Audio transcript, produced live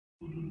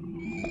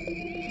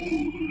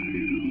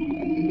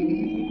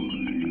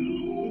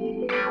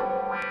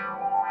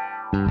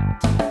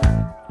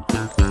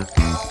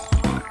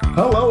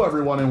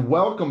and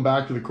welcome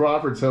back to the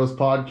Crawfords House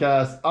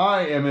Podcast.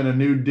 I am in a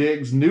new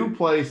digs, new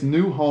place,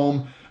 new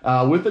home,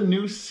 with a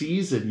new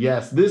season.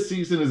 Yes, this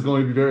season is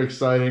going to be very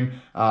exciting.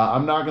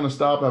 I'm not going to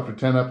stop after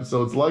 10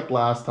 episodes like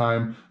last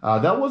time.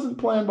 That wasn't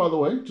planned, by the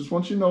way. Just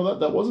want you to know that.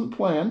 That wasn't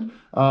planned.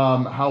 Sorry,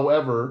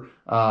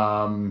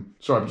 I'm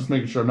just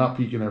making sure I'm not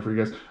peeking there for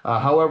you guys.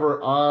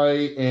 However,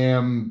 I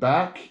am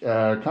back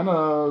kind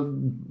of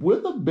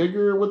with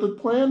a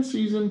planned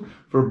season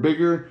for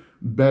bigger,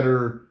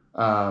 better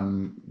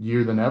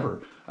year than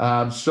ever.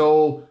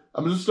 So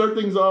I'm going to start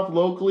things off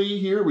locally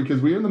here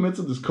because we're in the midst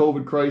of this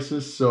COVID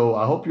crisis. So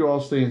I hope you're all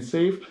staying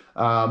safe.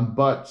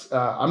 But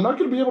I'm not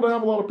going to be able to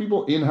have a lot of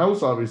people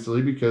in-house,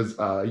 obviously, because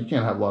you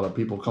can't have a lot of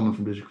people coming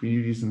from different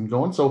communities and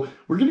going. So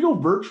we're going to go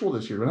virtual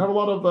this year. We're going to have a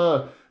lot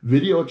of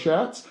video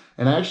chats.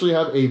 And I actually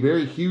have a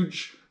very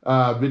huge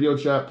video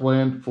chat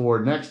planned for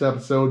next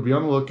episode. Be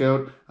on the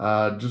lookout.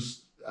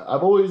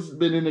 I've always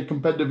been into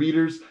competitive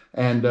eaters,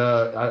 and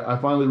I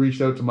finally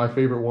reached out to my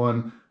favorite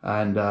one,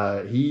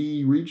 and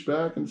he reached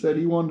back and said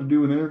he wanted to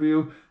do an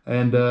interview.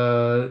 And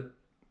I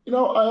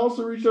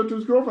also reached out to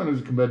his girlfriend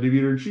who's a competitive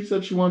eater, and she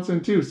said she wants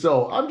in too.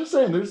 So I'm just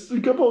saying, there's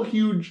a couple of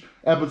huge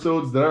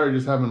episodes that I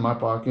just have in my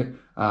pocket.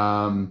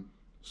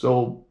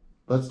 So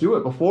let's do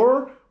it.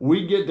 Before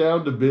we get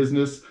down to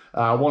business,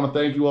 I want to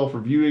thank you all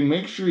for viewing.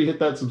 Make sure you hit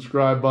that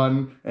subscribe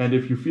button. And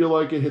if you feel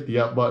like it, hit the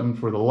up button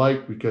for the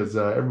like, because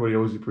everybody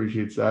always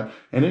appreciates that.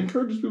 And it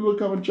encourages people to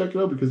come and check it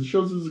out because it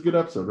shows this is a good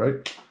episode,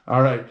 right?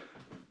 All right.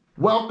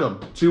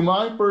 Welcome to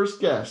my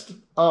first guest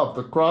of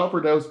the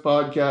Crawford House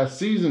Podcast,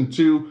 Season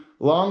 2,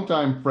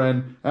 longtime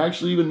friend. I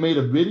actually even made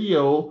a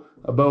video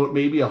about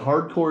maybe a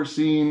hardcore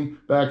scene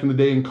back in the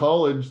day in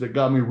college that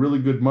got me a really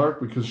good mark,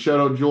 because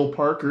shout out Joel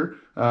Parker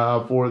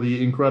for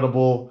the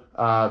incredible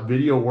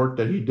video work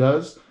that he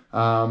does.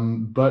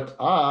 But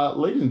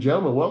ladies and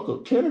gentlemen,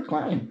 welcome Tanner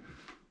Klein.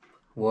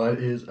 What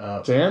is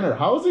up? Tanner,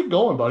 how's it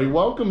going, buddy?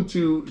 Welcome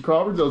to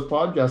Crawford House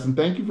Podcast, and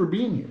thank you for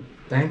being here.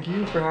 Thank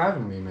you for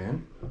having me,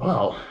 man.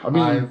 Well, I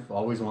mean, I've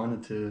always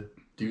wanted to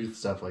do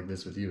stuff like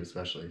this with you,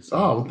 especially. So.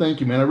 Oh, well,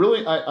 thank you, man.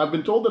 I've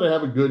been told that I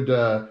have a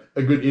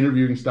good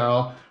interviewing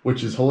style,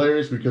 which is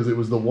hilarious because it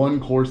was the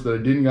one course that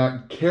I did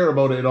not care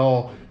about at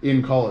all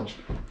in college.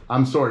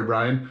 I'm sorry,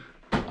 Brian.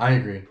 I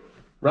agree.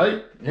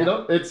 Right?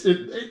 Yeah. It's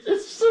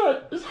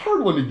a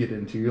hard one to get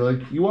into. You're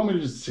like, you want me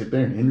to just sit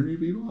there and interview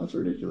people? That's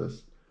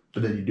ridiculous.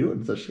 But then you do it.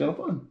 It's actually kind of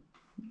fun.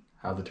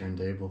 How the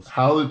turntables.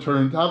 How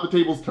the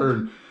tables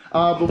turn.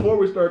 Before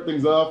we start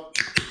things off,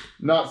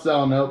 not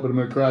selling out, but I'm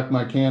going to crack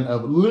my can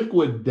of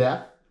Liquid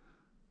Death.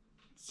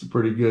 It's a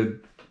pretty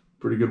good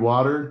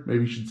water.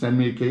 Maybe you should send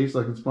me a case.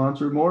 I can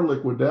sponsor more.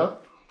 Liquid Death.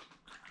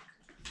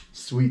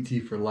 Sweet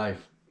tea for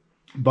life.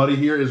 Buddy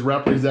here is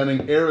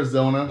representing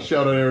Arizona.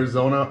 Shout out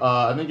Arizona.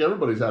 I think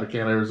everybody's had a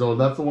can of Arizona.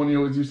 That's the one you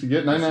always used to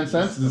get. 99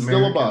 cents. Is it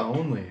still a buck?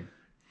 Only.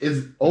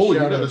 You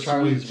got a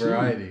Charlie's sweet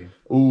Variety.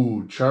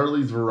 Ooh,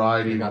 Charlie's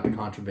Variety. They got the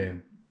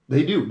contraband.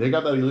 They do. They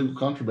got that illegal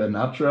contraband.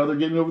 Not sure how they're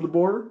getting over the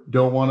border.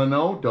 Don't want to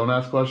know. Don't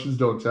ask questions.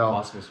 Don't tell.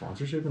 Possible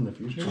sponsorship in the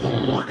future?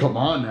 Oh, come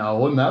on now.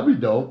 Wouldn't that be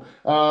dope?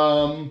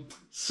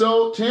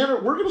 So, Tanner,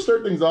 we're going to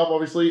start things off,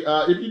 obviously.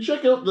 If you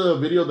check out the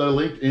video that I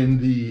linked in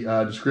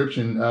the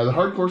description, the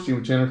hardcore scene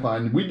with Tanner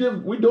Klein, we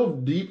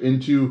dove deep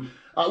into...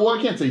 I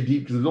can't say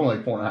deep because it's only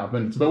like 4.5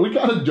 minutes, but we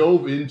kind of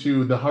dove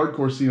into the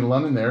hardcore scene in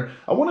London there.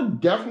 I want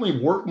to definitely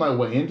work my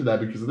way into that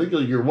because I think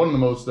you're one of the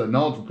most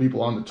knowledgeable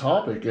people on the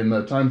topic, and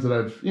the times that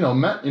I've,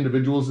 met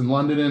individuals in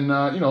London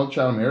and,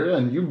 Chatham area,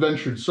 and you've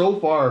ventured so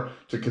far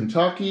to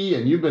Kentucky,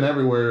 and you've been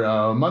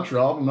everywhere,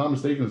 Montreal, if I'm not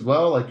mistaken, as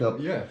well.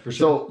 Yeah, for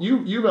sure. So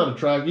you've got a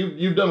track,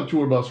 you've done a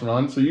tour bus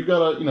run, so you've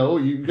got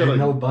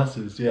no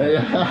buses,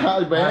 yeah.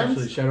 Bands?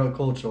 Actually, shout out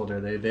Cold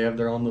Shoulder. They have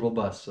their own little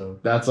bus, so.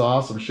 That's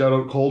awesome. Shout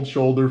out Cold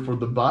Shoulder for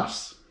the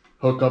bus.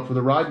 Hook up for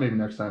the ride maybe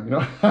next time,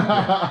 Yeah.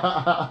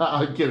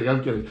 I'm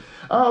kidding.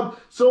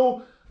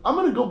 So I'm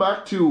going to go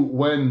back to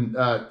when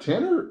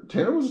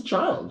Tanner was a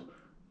child.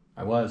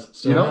 I was.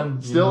 Still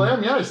am. Still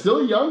am. Yeah, still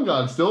a young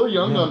gun. Still a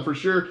young gun for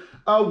sure.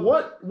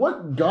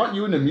 What got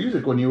you into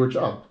music when you were a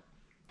child?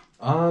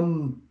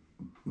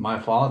 My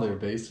father,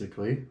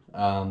 basically.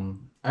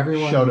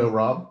 Everyone. Shout out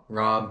Rob.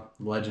 Rob,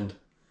 legend.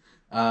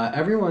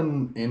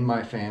 Everyone in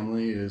my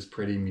family is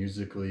pretty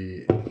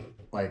musically,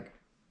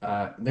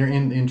 they're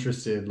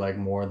interested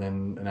more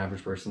than an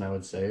average person, I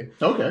would say.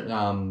 Okay.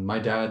 My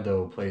dad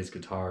though plays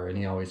guitar, and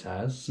he always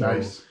has. So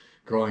nice.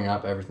 Growing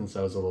up, ever since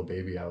I was a little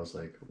baby, I was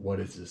like, "What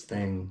is this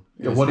thing?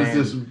 Is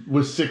this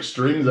with 6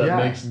 strings that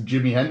makes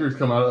Jimi Hendrix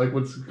come out?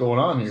 What's going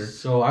on here?"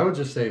 So I would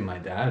just say my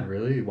dad,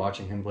 really,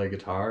 watching him play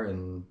guitar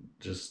and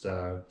just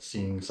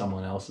seeing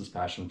someone else's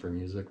passion for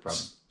music. Probably.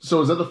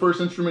 So is that the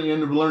first instrument you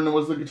ended up learning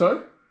was the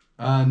guitar?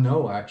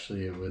 No,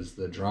 actually, it was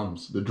the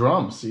drums. The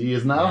drums. See,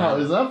 isn't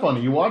that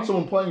funny? You watch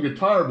someone playing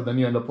guitar, but then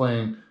you end up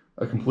playing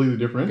a completely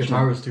different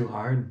instrument. Guitar was too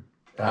hard.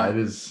 It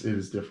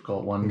is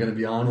difficult one. I'm gonna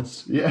be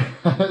honest. Yeah,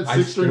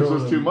 6 strings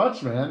was too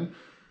much, man.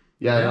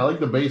 Yeah, I like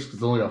the bass because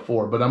it's only got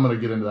 4, but I'm gonna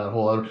get into that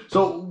whole other.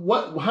 So,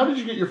 how did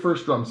you get your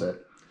first drum set?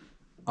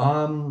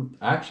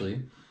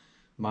 Actually,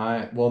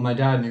 My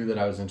dad knew that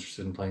I was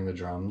interested in playing the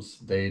drums.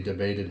 They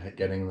debated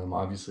getting them,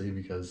 obviously,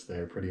 because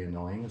they're pretty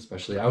annoying.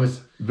 Especially,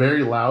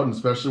 very loud, and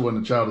especially when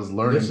the child is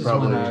learning. This is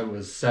when I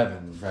was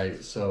 7,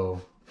 right?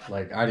 So,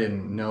 like, I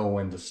didn't know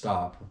when to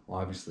stop. Well,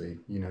 obviously,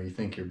 you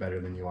think you're better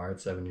than you are at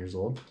 7 years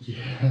old.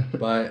 Yeah.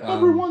 But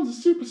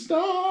everyone's a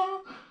superstar.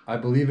 I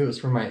believe it was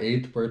for my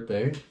 8th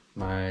birthday.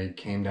 I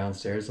came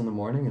downstairs in the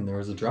morning and there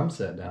was a drum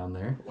set down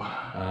there.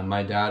 Wow.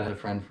 My dad had a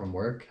friend from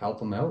work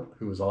help him out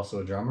who was also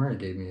a drummer. He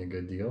gave me a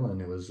good deal,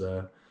 and it was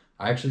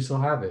I actually still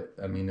have it.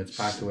 I mean, it's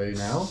packed away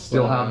now.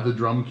 Still have the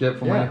drum kit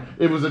from when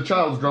it was a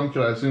child's drum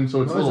kit, I assume.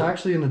 So it's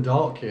actually an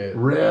adult kit.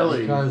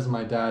 Really? Because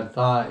my dad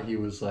thought, he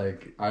was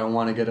like, I don't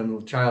want to get him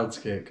the child's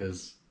kit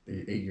because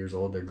 8 years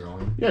old, they're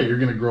growing. Yeah, you're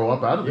gonna grow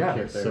up out of the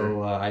kit there.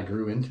 So I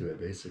grew into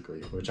it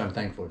basically, which I'm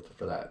thankful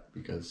for that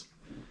because,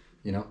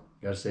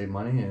 gotta save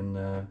money, and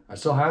I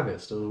still have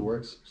it. Still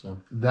works. So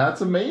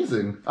that's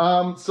amazing.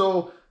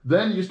 So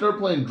then you start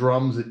playing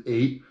drums at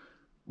 8.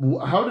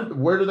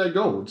 Where did that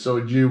go? So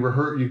did you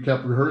rehearse? You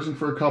kept rehearsing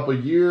for a couple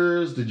of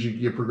years. Did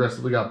you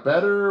progressively got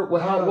better?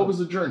 What was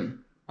the journey?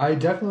 I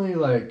definitely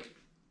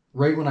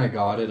right when I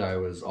got it, I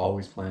was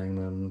always playing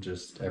them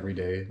just every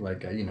day.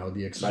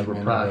 The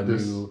excitement of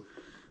a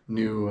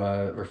new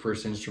or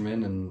first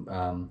instrument,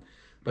 and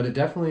but it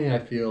definitely, I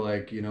feel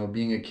like,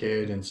 being a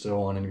kid and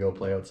still wanting to go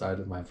play outside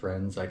with my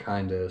friends, I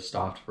kind of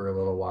stopped for a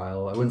little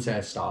while. I wouldn't say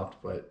I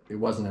stopped, but it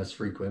wasn't as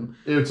frequent.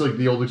 It's like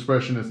the old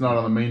expression, it's not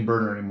on the main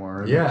burner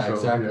anymore. Yeah, so,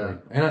 exactly. Yeah.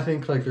 And I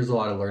think there's a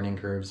lot of learning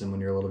curves, and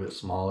when you're a little bit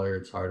smaller,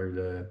 it's harder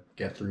to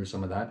get through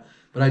some of that.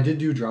 But I did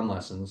do drum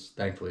lessons,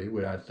 thankfully,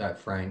 at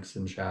Frank's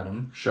in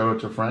Chatham. Shout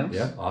out to Frank's.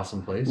 Yeah,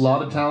 awesome place. A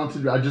lot of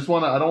talented. I don't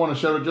want to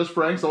shout out just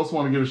Frank's. I also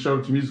want to give a shout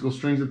out to Musical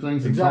Strings and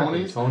Things and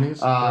Tony's.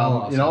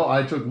 Awesome.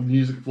 I took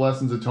music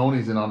lessons at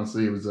Tony's, and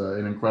honestly, it was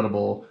an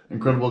incredible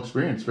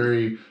experience.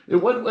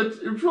 It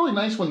was really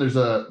nice when there's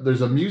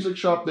a music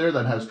shop there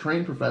that has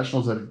trained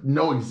professionals that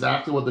know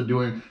exactly what they're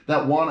doing,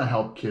 that want to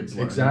help kids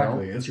learn.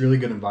 Exactly. It's a really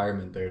good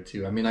environment there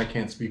too. I mean, I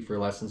can't speak for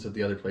lessons at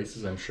the other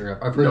places. I'm sure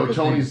I've heard. No,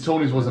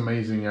 Tony's was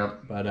amazing. Yeah.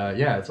 But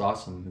it's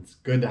awesome. It's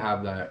good to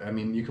have that. I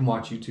mean, you can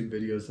watch YouTube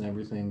videos and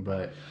everything,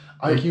 but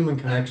the human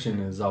connection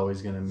is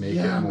always going to make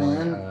it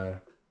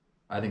more,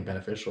 I think,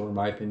 beneficial, in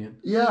my opinion.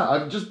 Yeah,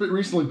 I've just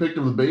recently picked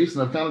up the bass,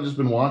 and I've kind of just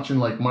been watching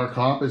Mark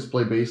Hoppus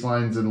play bass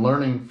lines and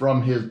learning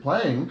from his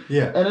playing.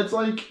 Yeah. And it's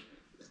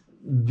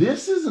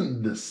this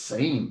isn't the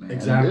same, man.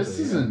 Exactly. This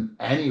isn't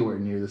anywhere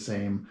near the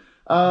same.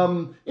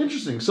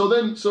 Interesting.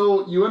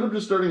 So you end up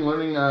just starting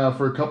learning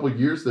for a couple of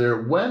years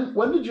there. When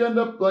did you end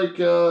up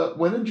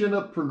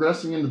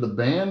progressing into the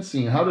band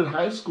scene? How did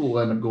high school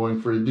end up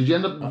going for you? Did you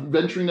end up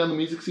venturing down the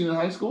music scene in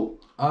high school?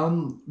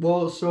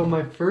 Well, so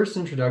my first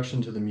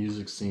introduction to the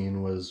music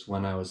scene was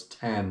when I was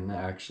 10,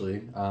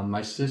 actually.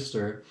 My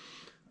sister,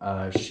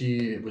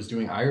 she was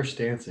doing Irish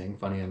dancing,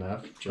 funny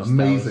enough.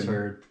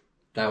 Amazing.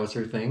 That was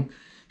her thing.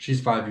 She's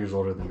 5 years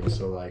older than me,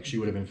 so she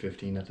would have been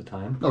 15 at the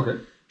time. Okay.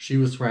 She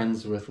was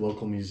friends with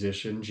local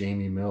musician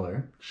Jamie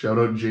Miller. Shout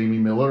out Jamie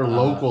Miller,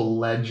 local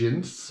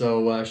legend.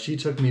 So she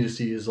took me to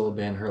see his old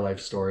band, Her Life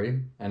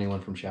Story.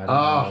 Anyone from Chatham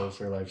knows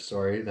Her Life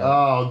Story.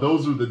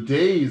 Those were the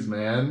days,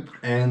 man.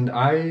 And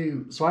I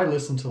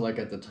listened to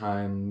at the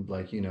time,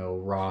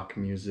 rock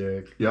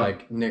music,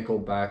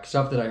 Nickelback,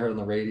 stuff that I heard on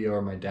the radio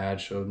or my dad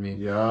showed me.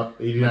 Yeah,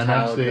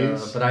 89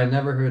 days. But I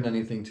never heard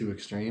anything too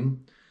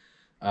extreme.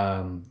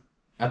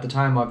 At the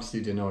time,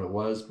 obviously didn't know what it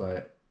was,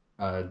 but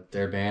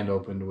their band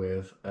opened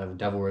with a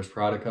Devil Wears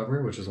Prada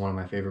cover, which is one of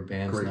my favorite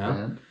bands now.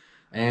 Band.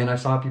 And I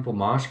saw people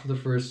mosh for the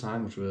first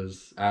time, which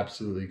was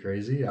absolutely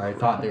crazy. I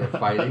thought they were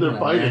fighting. They're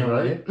fighting,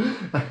 right?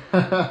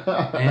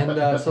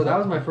 And so that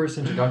was my first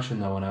introduction,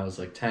 though, when I was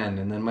 10.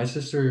 And then my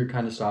sister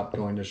kind of stopped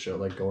going to show,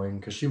 going,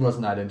 because she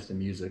wasn't that into the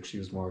music. She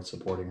was more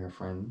supporting her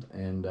friend.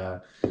 And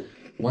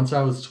once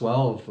I was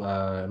 12,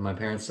 my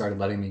parents started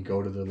letting me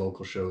go to the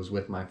local shows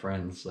with my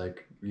friends,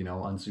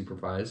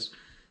 unsupervised.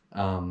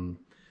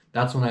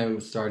 That's when I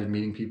started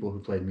meeting people who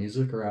played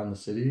music around the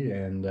city,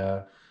 and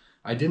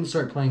I didn't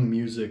start playing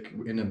music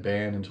in a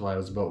band until I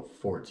was about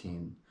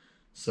 14.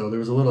 So there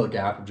was a little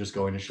gap of just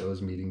going to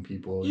shows, meeting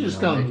people.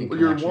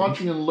 You're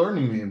watching and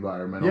learning the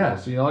environment. Yeah.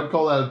 Almost. I'd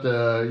call that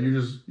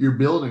you're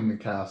building the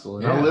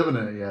castle. You're not living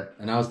in it yet.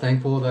 And I was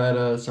thankful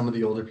that some of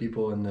the older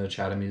people in the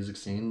Chatham music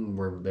scene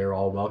they're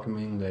all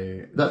welcoming.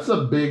 I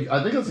think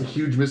that's a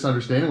huge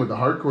misunderstanding with the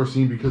hardcore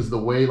scene, because the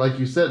way, like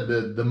you said,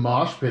 the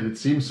mosh pit, it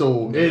seems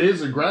so, it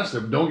is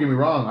aggressive. Don't get me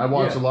wrong. I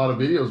watch a lot of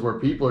videos where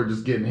people are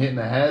just getting hit in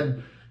the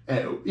head,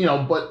 and,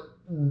 but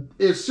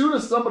as soon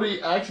as somebody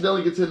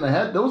accidentally gets hit in the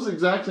head, those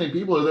exact same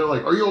people are there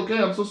are you okay?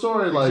 I'm so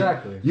sorry.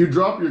 Exactly. You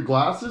drop your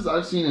glasses.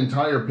 I've seen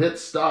entire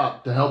pits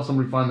stop to help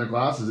somebody find their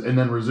glasses and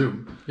then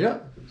resume. Yeah.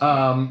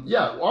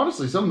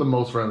 Honestly, some of the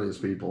most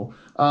friendliest people.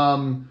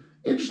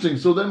 Interesting.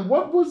 So then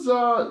what was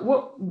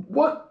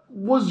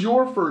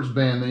your first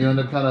band that you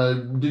ended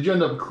up did you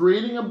end up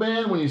creating a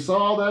band when you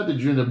saw that?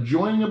 Did you end up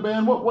joining a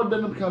band? What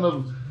ended up kind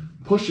of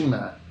pushing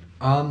that?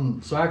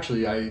 So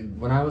actually,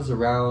 when I was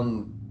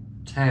around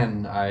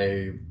 10,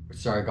 I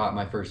got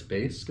my first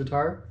bass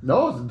guitar.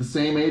 No, it's the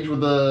same age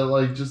with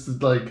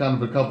the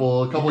kind of a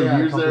couple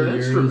years there.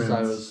 Instruments.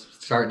 I was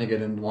starting to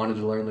get in, wanted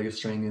to learn like a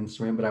string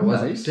instrument, but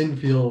I didn't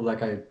feel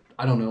like I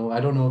don't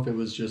know if it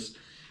was just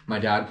my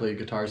dad played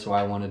guitar, so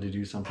I wanted to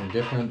do something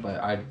different, but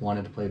I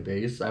wanted to play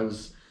bass.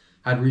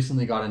 I'd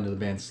recently got into the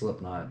band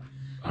Slipknot.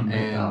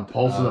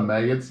 Pulse of the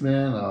Maggots,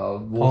 man.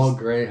 Paul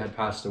Gray had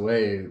passed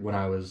away when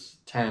I was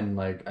 10,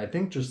 like I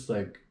think just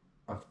like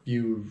a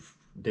few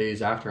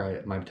days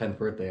after my 10th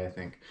birthday, I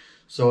think.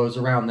 So it was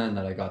around then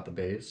that I got the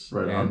bass.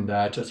 Right on. And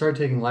I started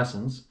taking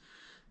lessons.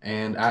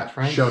 And at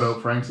Frank's... Shout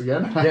out Frank's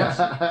again. Yes.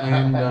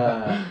 And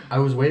I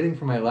was waiting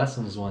for my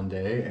lessons one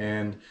day,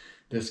 and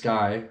this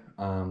guy,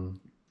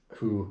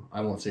 who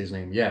I won't say his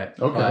name yet.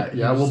 Okay,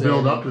 yeah, we'll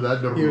build up to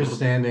that. He was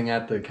standing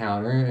at the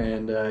counter,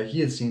 and he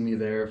had seen me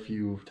there a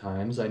few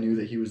times. I knew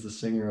that he was the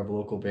singer of a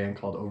local band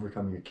called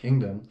Overcoming Your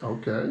Kingdom.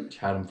 Okay. Which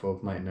Chatham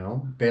folk might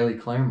know. Bailey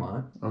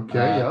Claremont.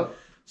 Okay, yep.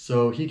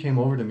 So he came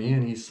over to me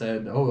and he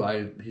said,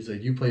 he's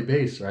like, you play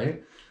bass,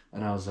 right?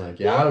 And I was like,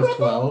 yeah, I was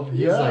 12.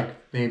 He's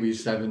like maybe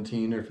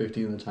 17 or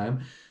 15 at the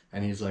time.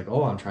 And he's like,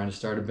 I'm trying to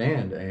start a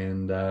band.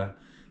 And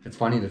it's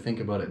funny to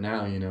think about it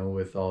now,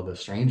 with all the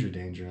stranger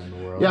danger in the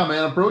world. Yeah,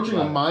 man, approaching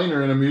a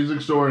minor in a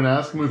music store and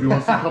asking him if he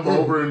wants to come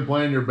over and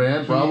play in your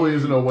band probably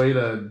isn't a way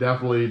to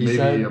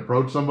definitely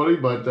approach somebody.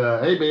 But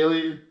hey,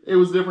 Bailey, it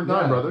was a different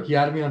time, brother. He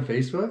added me on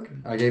Facebook.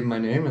 I gave him my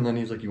name, and then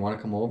he's like, "You want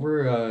to come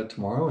over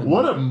tomorrow?"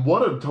 And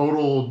what a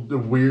total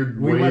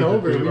weird way. We went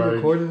over. We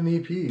recorded an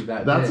EP that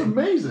day. That's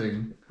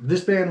amazing.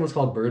 This band was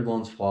called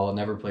Birdbones Fall. I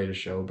never played a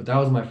show, but that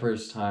was my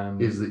first time.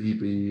 Is the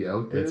EP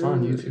out there? It's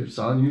on YouTube. It's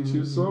on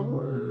YouTube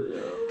somewhere.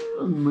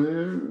 Yeah,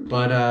 man.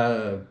 But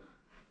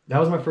that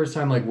was my first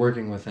time like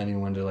working with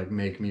anyone to like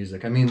make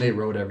music. I mean, they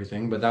wrote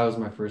everything, but that was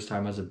my first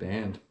time as a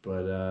band.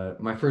 But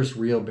my first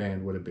real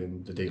band would have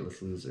been the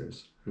Dateless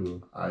Losers.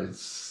 Who I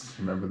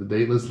remember the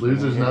Dateless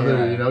Losers,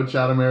 another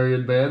Chatham area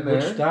band there.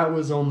 Which that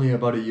was only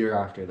about a year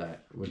after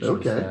that. Which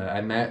was,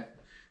 I met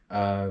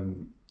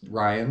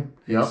Ryan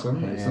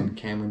Haysom and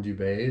Cameron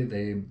Dubé.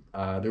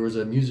 There was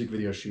a music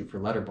video shoot for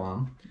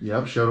Letterbomb.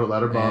 Yep, shout out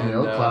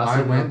Letterbomb. I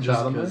Classic. went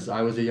just because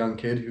I was a young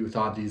kid who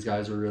thought these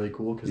guys were really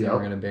cool because they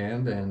were in a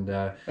band and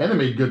they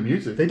made good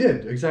music. They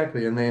did,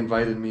 exactly, and they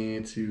invited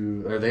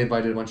they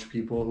invited a bunch of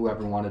people,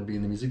 whoever wanted to be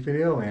in the music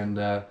video, and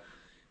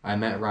I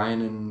met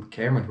Ryan and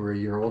Cameron, who were a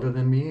year older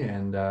than me,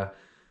 and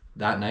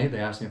that night they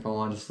asked me if I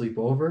wanted to sleep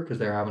over because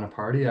they were having a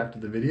party after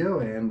the video,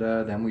 and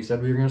then we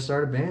said we were going to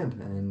start a band,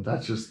 and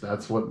that's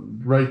what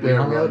right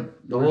there. We hung out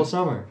the whole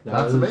summer.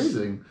 That's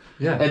amazing.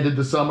 Yeah. And did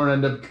the summer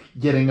end up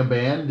getting a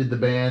band? Did the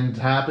band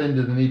happen?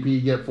 Did an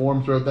EP get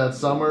formed throughout that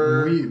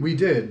summer? We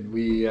did.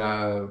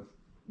 I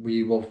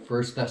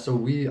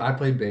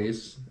played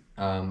bass,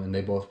 and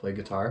they both played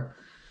guitar.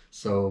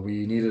 So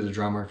we needed a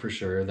drummer for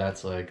sure.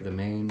 That's like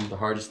the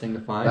hardest thing to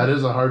find. That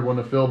is a hard one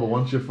to fill, but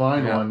once you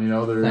find one,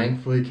 they're...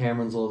 Thankfully,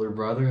 Cameron's older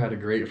brother had a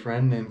great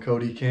friend named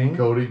Cody King.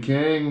 Cody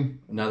King.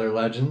 Another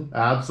legend.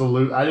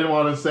 Absolute. I didn't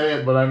want to say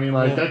it, but I mean,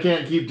 I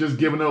can't keep just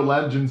giving out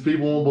legends.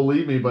 People won't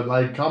believe me,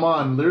 but come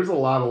on, there's a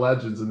lot of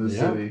legends in this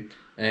city.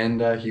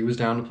 And he was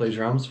down to play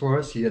drums for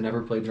us. He had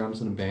never played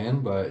drums in a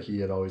band, but he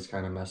had always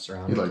kind of messed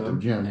around with them.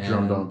 He liked to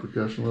drummed on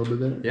percussion a little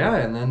bit there. Yeah,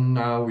 and then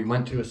we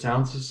went to a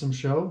sound system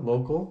show,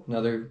 local,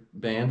 another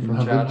band from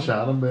Chatham. Another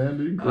Chatham band,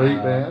 dude.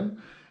 Great band.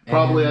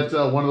 Probably at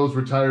one of those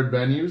retired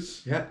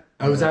venues. Yeah,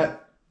 I was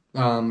at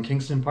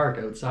Kingston Park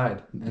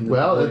outside.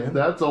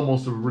 That's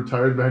almost a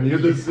retired venue.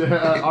 This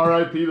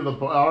R.I.P. to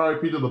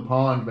the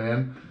Pond,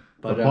 man.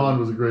 But the Pond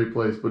was a great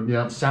place, but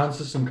yeah. Sound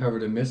System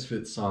covered a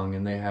Misfits song,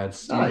 and they had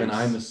Steven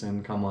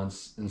Imeson come on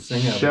and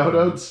sing it. Shout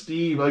out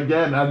Steve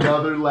again,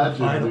 another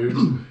legend,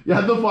 dude.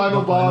 Yeah, the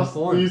final boss.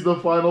 He's the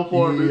final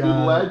form. He's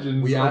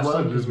legend. We asked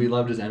him because we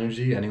loved his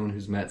energy. Anyone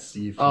who's met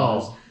Steve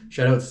Fuzz,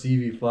 shout out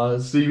Stevie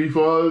Fuzz. Stevie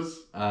Fuzz.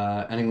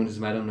 Anyone who's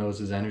met him knows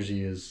his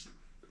energy is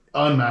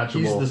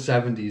unmatchable. He's the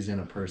 70s in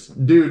a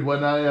person. Dude,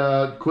 when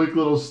quick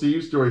little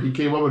Steve story, he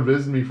came up and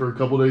visited me for a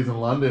couple days in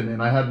London, and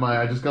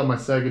I just got my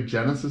Sega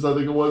Genesis, I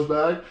think it was,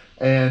 back,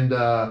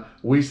 and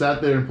we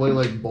sat there and played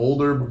like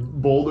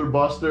Boulder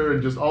Buster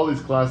and just all these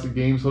classic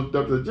games hooked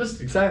up to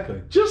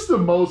just the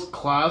most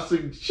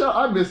classic.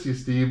 I miss you,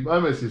 Steve. I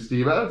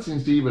haven't seen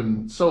Steve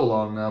in so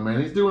long now,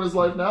 man. He's doing his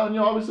life now, and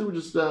obviously we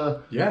just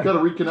got to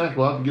reconnect.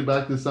 We'll have to get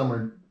back this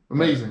summer.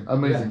 Amazing.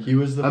 Yeah, he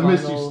was I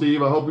miss you,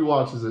 Steve. I hope he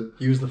watches it.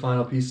 He was the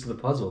final piece of the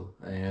puzzle,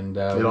 and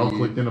it all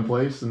clicked into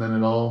place, and then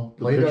it all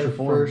played our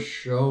first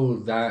show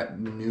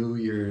that New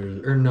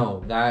Year's, or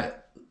no,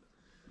 that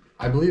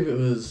I believe it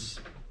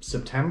was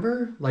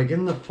September, like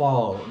in the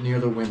fall near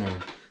the winter.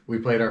 We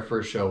played our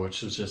first show,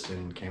 which was just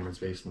in Cameron's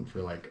basement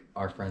for like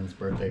our friend's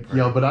birthday party.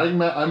 Yeah, but I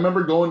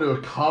remember going to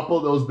a couple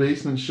of those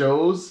basement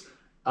shows.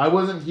 I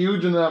wasn't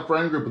huge in that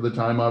friend group at the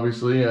time,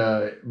 obviously,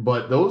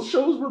 but those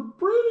shows were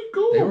pretty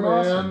cool, they were man.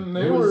 Awesome.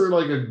 They were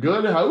like a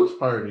good house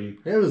party.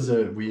 It was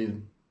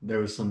there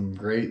was some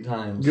great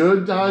times.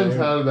 Good times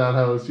out of that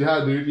house.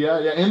 Yeah, dude. Yeah.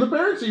 And the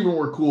parents even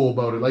were cool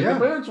about it. Like, the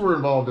parents were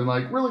involved in,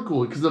 like, really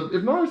cool. Because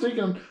if not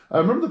mistaken, I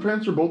remember the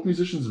parents were both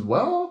musicians as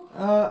well.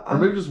 Or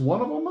maybe just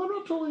one of them? I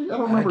don't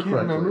remember correctly. I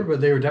can't remember,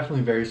 but they were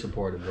definitely very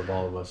supportive of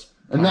all of us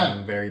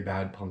playing very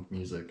bad punk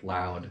music,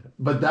 loud.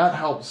 But that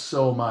helps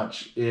so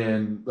much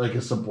in like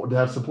to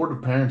have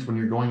supportive parents when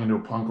you're going into a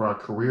punk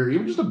rock career,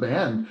 even just a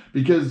band,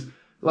 because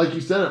like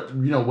you said,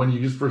 when you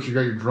just first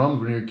got your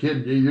drums when you're a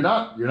kid, you're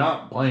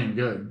not playing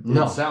good.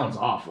 No. It sounds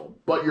awful,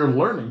 but you're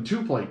learning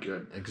to play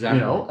good.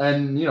 Exactly.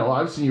 And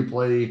I've seen you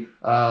play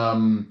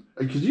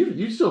because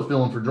you still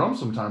fill in for drums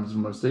sometimes, if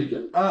I'm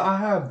mistaken. I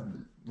have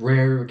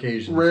rare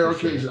occasions. Sure,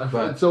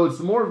 but so it's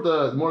more of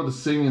the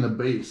singing and the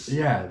bass.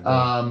 Yeah.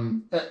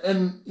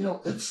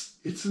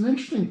 It's an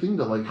interesting thing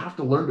to like have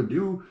to learn to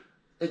do.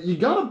 You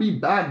gotta be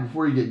bad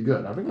before you get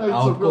good. I think that's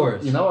of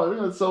course. I think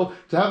that's so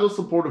to have those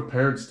supportive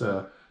parents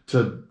to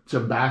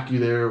back you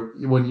there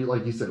when you,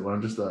 like you said, when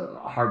I'm just a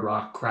hard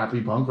rock, crappy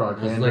punk rock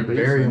band. It's like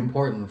very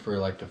important for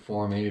like the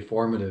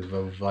formative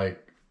of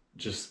like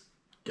just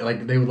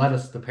like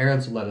the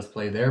parents would let us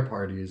play their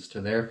parties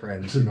to their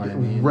friends. You know what I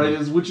mean? Right,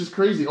 which is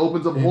crazy.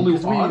 Opens up a whole new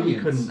audience. We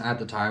couldn't at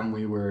the time.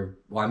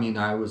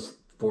 I was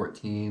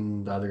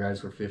 14, the other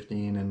guys were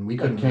 15, and we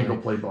couldn't go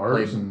play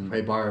bars.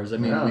 Play bars. I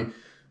mean,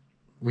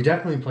 we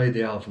definitely played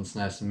the Elephant's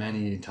Nest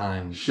many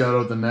times. Shout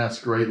out the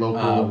Nest, great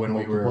local when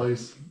we were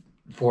place.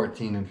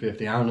 14 and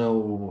 15. I don't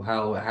know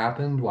how it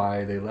happened,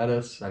 why they let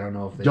us. I don't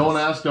know if they don't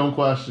ask, don't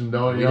question,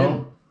 don't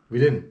you? We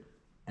didn't.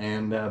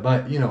 And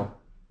but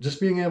just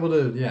being able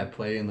to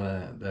play in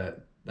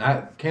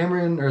that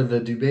Cameron or the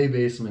Dubé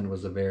basement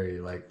was a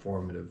very like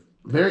formative,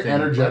 very thing.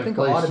 energetic. I think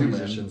place a lot of too,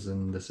 musicians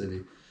in the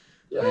city.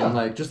 Yeah. And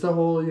like just the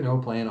whole,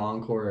 playing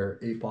Encore or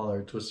 8-Ball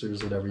or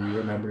Twisters, whatever you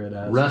remember it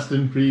as. Rest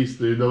in peace,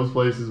 dude. Those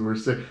places were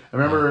sick.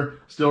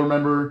 Still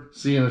remember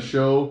seeing a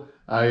show.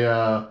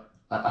 I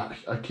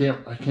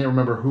can't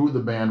remember who the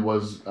band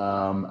was.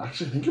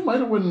 Actually, I think it might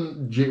have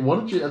been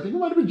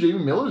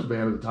Jamie Miller's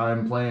band at the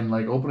time playing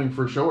like opening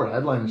for a show or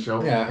headlining the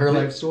show. Yeah,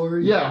 Life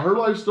Story. Yeah, Her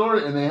Life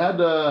Story, and they had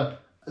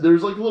there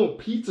was like a little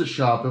pizza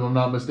shop, if I'm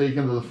not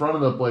mistaken, to the front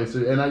of the place,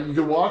 and you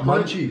could walk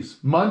Munchies.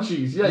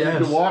 Yeah, yes. You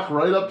could walk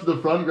right up to the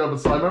front and grab I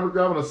remember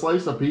grabbing a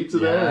slice of pizza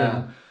there,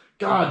 and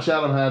God,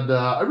 Chatham had.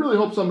 I really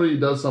hope somebody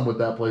does something with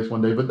that place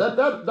one day, but that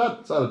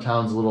side of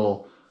town's a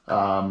little.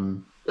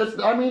 With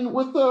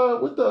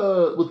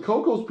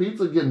Coco's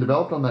Pizza getting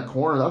developed on that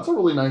corner, that's a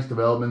really nice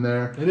development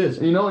there. It is.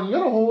 And you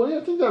got a whole.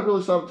 I think that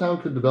really side of town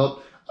could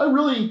develop.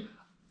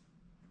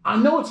 I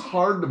know it's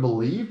hard to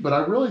believe, but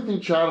I really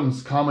think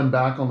Chatham's coming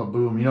back on the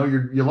boom. A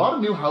lot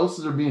of new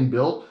houses are being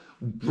built.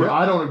 Yeah.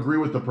 I don't agree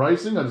with the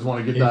pricing. I just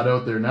want to get that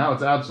out there now.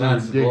 It's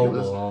absolutely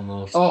ridiculous. Global,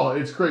 almost. Oh,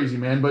 it's crazy,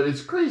 man. But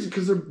it's crazy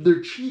because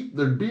they're cheap.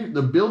 They're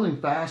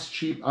building fast,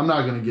 cheap. I'm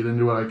not going to get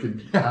into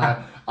it.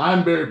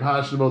 I'm very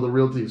passionate about the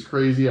realty. It's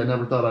crazy. I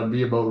never thought I'd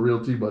be about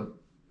realty, but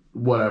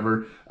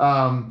whatever.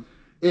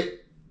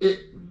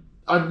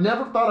 I've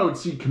never thought I would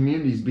see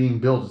communities being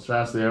built as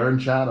fast as they are in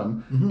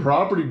Chatham. Mm-hmm.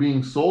 Property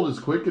being sold as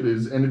quick as it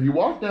is. And if you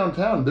walk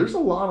downtown, there's a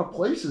lot of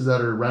places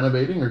that are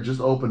renovating or just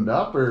opened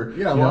up. Or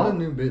a lot of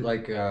new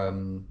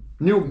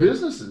new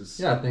businesses.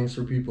 Yeah, things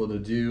for people to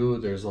do.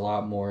 There's a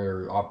lot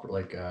more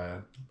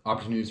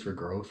opportunities for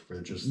growth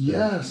for just.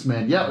 Yes,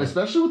 man. Yeah,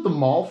 especially with the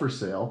mall for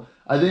sale.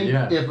 I think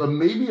if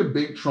maybe a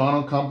big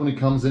Toronto company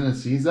comes in and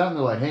sees that and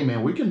they're like, hey,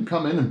 man, we can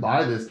come in and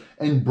buy this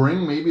and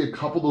bring maybe a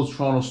couple of those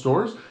Toronto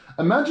stores.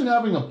 Imagine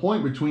having a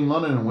point between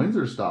London and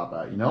Windsor to stop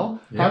at,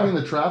 having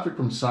the traffic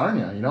from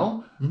Sarnia,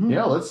 Mm-hmm.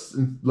 Yeah,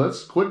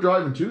 let's quit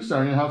driving to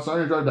Sarnia and have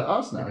Sarnia drive to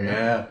us now.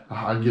 Yeah.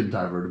 I'm getting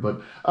diverted,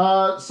 but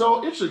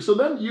so interesting. So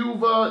then you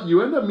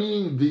end up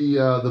meeting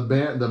the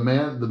band with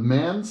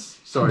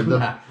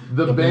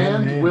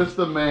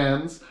the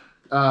Mans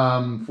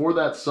for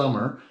that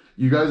summer.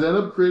 You guys end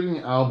up creating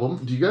an album.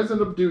 You guys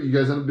end up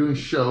doing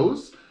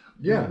shows.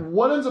 Yeah.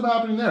 What ends up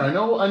happening there? I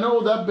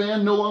know that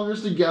band no longer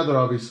is together,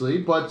 obviously,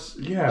 but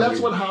that's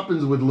what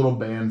happens with little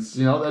bands.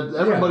 That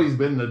everybody's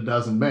been in a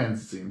dozen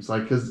bands, it seems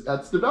like, because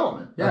that's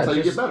development. That's how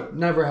you get better.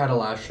 Never had a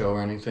last show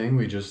or anything.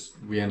 We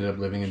ended up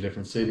living in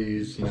different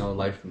cities.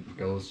 Life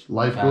goes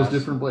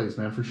different ways,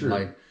 man, for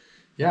sure.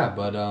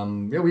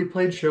 We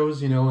played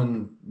shows,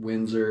 in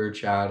Windsor,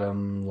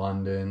 Chatham,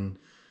 London.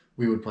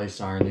 We would play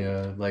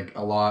Sarnia,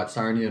 a lot.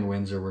 Sarnia and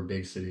Windsor were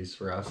big cities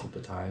for us at the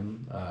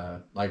time.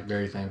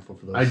 Very thankful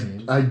for those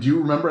scenes. I do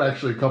remember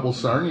actually a couple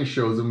Sarnia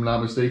shows, if I'm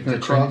not mistaken. The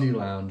Trinity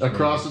Lounge.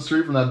 Across the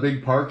street from that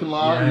big parking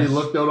lot, and you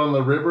looked out on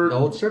the river. The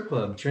old strip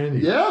club,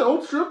 Trinity. Yeah,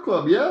 old strip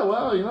club. Yeah,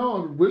 wow,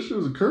 I wish it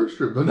was a curved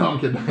strip club. No, I'm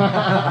kidding.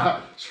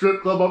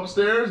 Strip club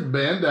upstairs,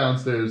 band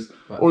downstairs.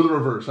 Or the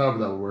reverse, however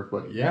that would work.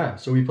 But yeah,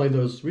 so we played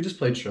those. We just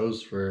played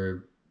shows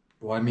for,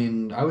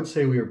 I would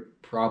say we were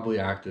probably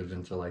active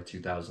until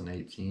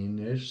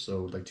 2018-ish,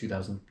 so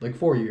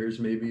 4 years,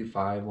 maybe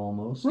 5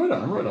 almost. Right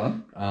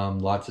on.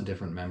 Lots of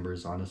different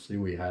members,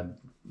 honestly.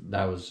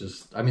 That was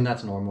just,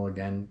 that's normal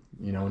again.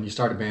 When you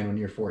start a band when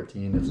you're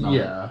 14, it's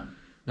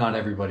not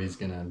everybody's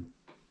gonna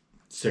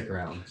stick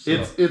around. So.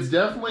 It's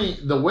definitely,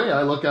 the way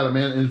I look at it,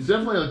 man, and it's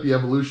definitely the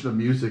evolution of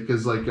music,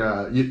 because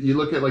you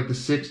look at the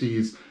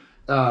 60s,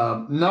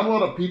 not a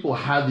lot of people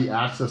had the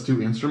access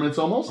to instruments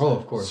almost. Oh,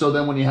 of course. So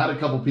then when you had a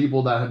couple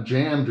people that had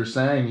jammed or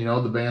sang, you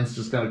know, the bands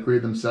just kind of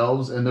created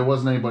themselves, and there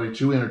wasn't anybody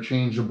too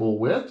interchangeable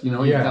with, you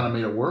know, you kind of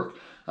made it work.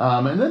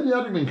 And then the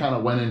other thing kind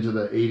of went into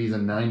the 80s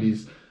and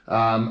 90s.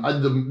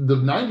 The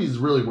 90s is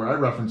really where I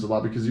reference a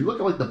lot, because you look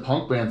at like the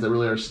punk bands that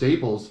really are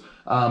staples,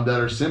 that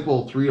are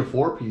simple 3 or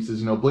 4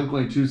 pieces, you know,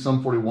 Blink-182,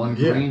 Sum 41,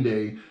 Green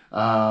Day,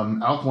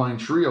 Alkaline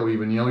Trio,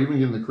 even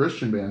getting the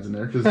Christian bands in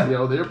there, because you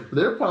know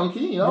they're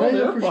punky, you know,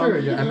 they're for punky, sure.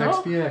 Yeah, you know?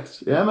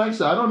 MXPX. Yeah,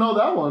 MX. I don't know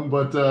that one,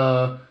 but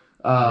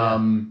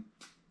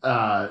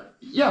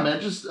yeah,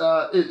 man, just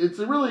it's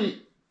a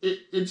really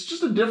it's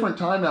just a different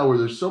time now where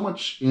there's so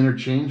much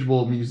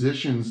interchangeable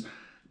musicians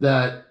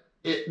that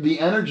the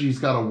energy's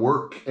got to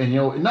work, and you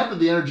know, not that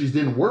the energies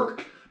didn't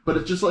work. But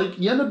it's just like,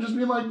 you end up just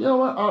being like, you know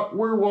what,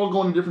 we're all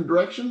going in different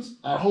directions.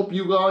 I hope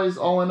you guys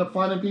all end up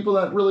finding people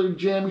that really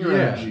jam your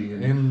energy.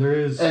 And there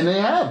is... And they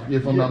have,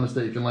 if I'm not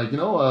mistaken. Like, you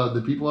know,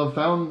 the people have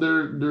found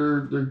their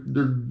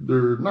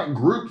not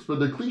groups, but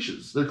they're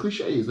cliches. They're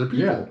cliches. They're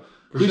people. Yeah,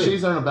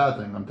 cliches aren't a bad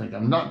thing, I'm thinking.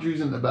 I'm not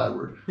using the bad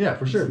word. Yeah,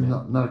 for sure.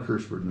 Not a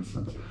curse word in a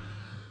sense.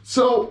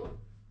 So,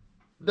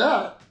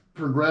 that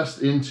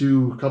progressed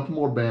into a couple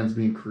more bands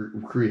being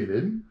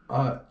created.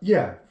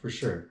 Yeah, for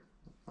sure.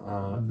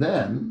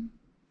 Then...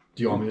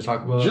 Do you want me to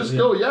talk about? Just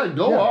go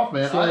off,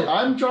 man. So,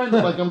 I'm trying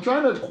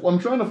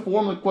to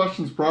form the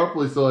questions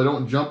properly so I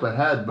don't jump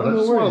ahead. But I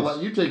just want to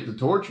let you take the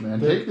torch, man.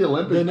 Take the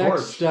Olympic torch. The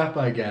next step,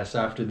 I guess,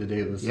 after the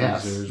Dateless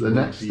Losers. The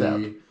next step.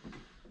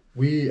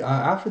 We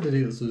after the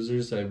Dateless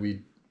Losers, I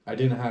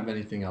didn't have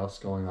anything else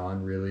going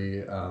on really.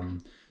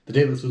 The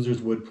Dateless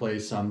Losers would play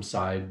some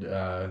side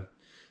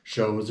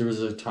shows. There was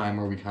a time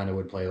where we kind of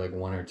would play like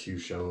 1 or 2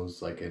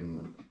 shows, like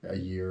in a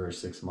year or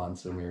 6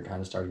 months, and we were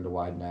kind of starting to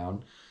widen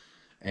down.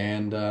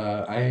 And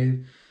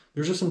there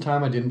was just some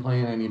time I didn't play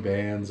in any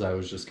bands. I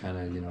was just kind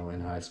of, you know,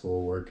 in high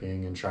school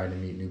working and trying to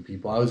meet new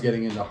people. I was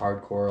getting into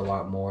hardcore a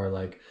lot more,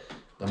 like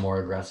the more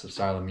aggressive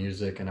style of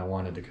music, and I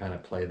wanted to kind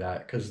of play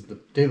that. Because the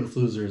Dateless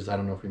Losers, I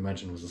don't know if we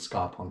mentioned, was a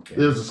ska punk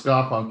band. It was a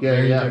ska punk, yeah.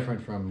 Very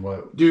different from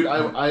what... Dude,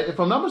 I if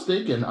I'm not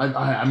mistaken,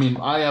 I mean,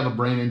 I have a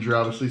brain injury,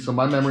 obviously, so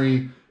my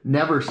memory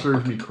never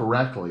serves me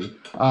correctly.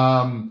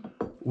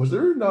 Was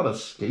there not a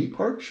skate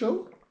park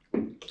show?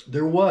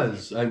 There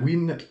was. We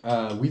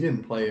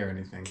didn't play or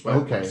anything.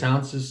 But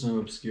Sound System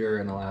Obscure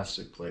and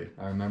Elastic played.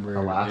 I remember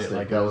it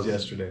like that was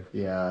yesterday.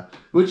 Yeah.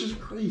 Which is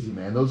crazy,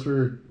 man. Those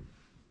were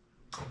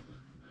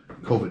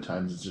COVID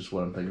times is just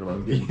what I'm thinking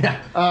about.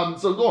 Yeah.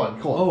 So go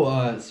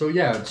on. So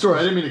yeah. Sorry,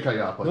 I didn't mean to cut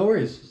you off. No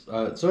worries.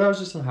 So I was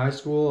just in high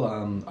school.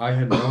 I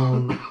had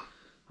known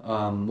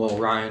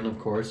Ryan, of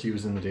course, he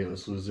was in the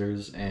Dateless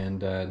Losers,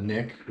 and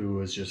Nick, who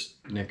was just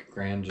Nick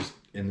Grand,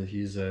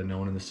 he's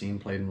known in the scene,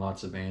 played in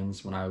lots of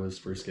bands when I was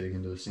first getting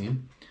into the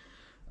scene.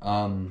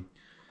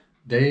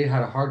 They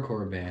had a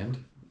hardcore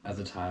band at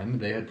the time.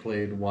 They had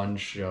played 1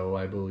 show,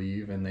 I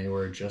believe, and they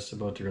were just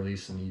about to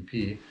release an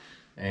EP.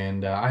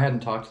 And I hadn't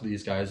talked to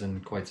these guys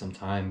in quite some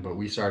time, but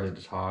we started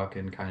to talk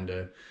and kind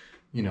of,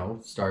 you know,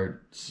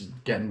 start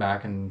getting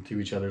back into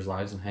each other's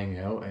lives and hanging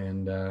out.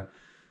 And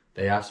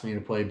they asked me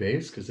to play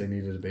bass because they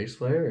needed a bass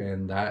player,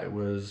 and that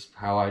was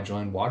how I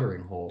joined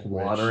Watering Hole.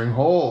 Watering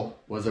Hole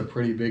was a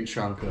pretty big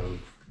chunk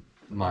of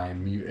my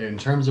in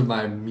terms of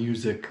my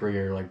music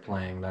career, like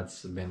playing.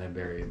 That's been a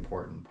very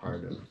important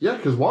part of. Yeah,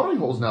 because Watering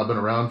Hole's now been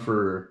around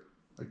for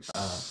like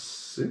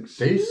 6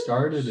 They years?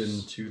 started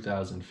in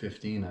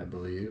 2015, I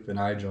believe, and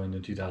I joined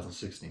in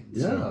 2016.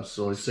 Yeah,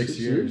 so like 6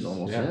 years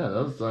almost. Yeah,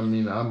 that's. I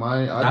mean,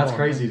 that's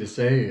crazy to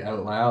say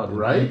out loud and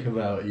right? think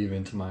about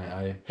even to my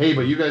eye. Hey,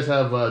 but you guys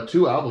have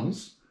 2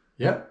 albums.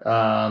 Yep.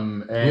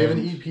 And we have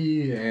an EP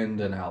and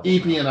an album.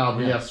 EP and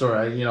album. Yeah,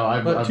 sorry.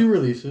 I've 2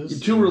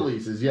 releases. 2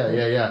 releases.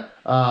 Yeah.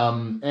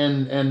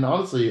 And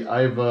honestly,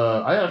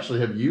 I actually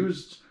have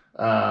used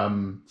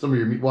some of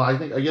your. Well,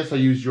 I guess I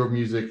used your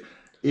music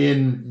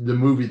in the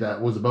movie that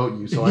was about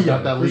you, so I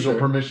got that legal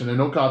permission, and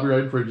no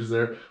copyright infringes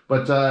there.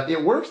 But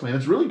it works, man.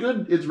 It's really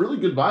good. It's really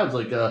good vibes.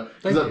 Like, I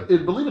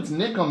believe it's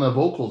Nick on the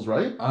vocals,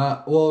 right?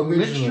 Well,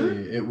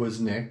 originally it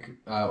was Nick.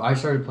 I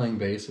started playing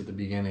bass at the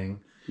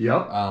beginning.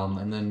 Yep.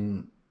 And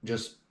then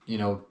just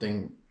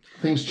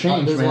things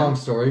changed. There's man. a long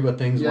story, but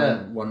things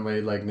went one way.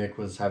 Like Nick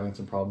was having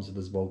some problems with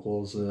his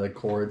vocals, like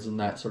chords and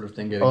that sort of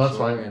thing. Oh, that's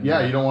fine. And,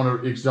 you don't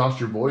want to exhaust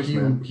your voice,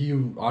 man. He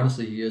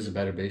honestly, he is a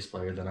better bass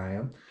player than I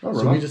am. Oh,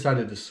 so we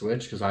decided to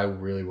switch because I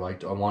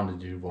wanted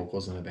to do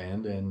vocals in a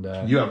band,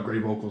 and you have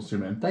great vocals too,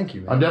 man. Thank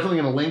you, man. I'm definitely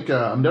gonna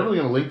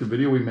link the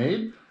video we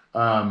made.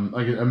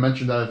 Like I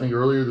mentioned that I think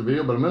earlier in the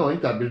video, but I'm gonna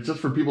link that. But it's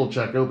just for people to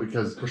check out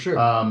because for sure.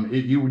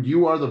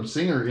 You are the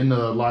singer in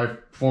the live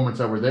performance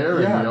that were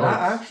there. Yeah, and,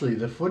 actually,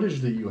 the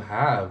footage that you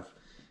have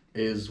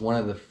is one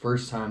of the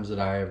first times that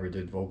I ever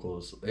did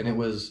vocals, and it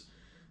was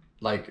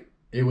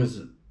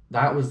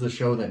that was the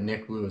show that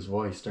Nick blew his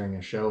voice during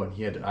a show, and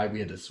we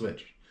had to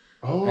switch.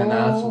 Oh, and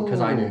that's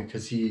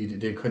because he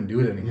couldn't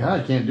do it anymore. Yeah,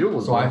 I can't do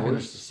it. So I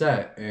finished the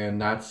set,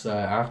 and that's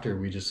after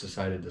we just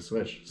decided to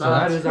switch. So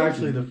that is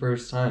actually the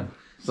first time.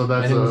 So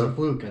that's and it was a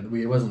fluke.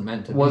 It wasn't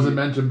meant to. Wasn't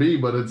meant to be,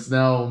 but it's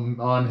now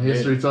on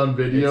history. It's on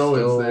video.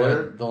 It's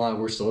there.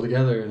 We're still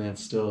together, and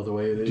it's still the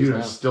way it is. Dude, now.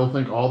 I still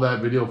think all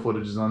that video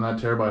footage is on that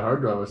terabyte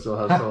hard drive. I still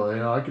have.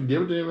 So I could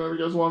give it to you if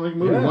you guys want to make a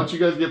movie. Yeah. Once you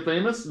guys get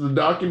famous, the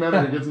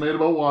documentary gets made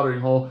about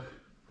Watering Hole.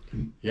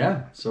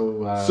 Yeah.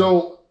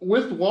 So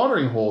with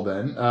Watering Hole,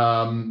 then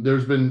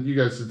there's been, you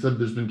guys said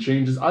there's been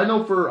changes. I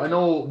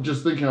know.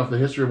 Just thinking off the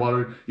history of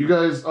Watering, you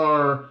guys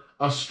are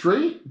a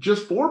straight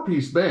just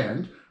 4-piece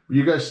band.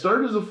 You guys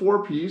started as a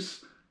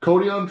 4-piece.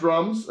 Cody on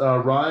drums,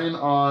 Ryan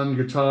on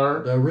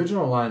guitar. The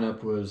original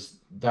lineup was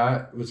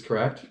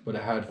correct, but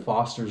it had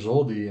Foster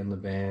Zoldi in the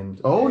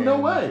band. Oh, no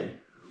way.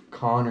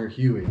 Connor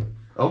Huey.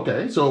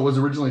 Okay, so it was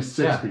originally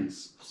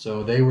 6-piece.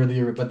 So they were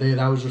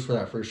that was just for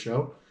that first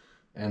show.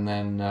 And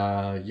then,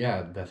 I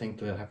think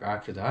that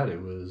after that,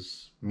 it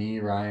was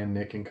me, Ryan,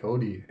 Nick, and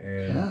Cody.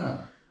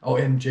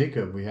 And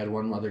Jacob. We had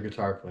one other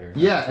guitar player.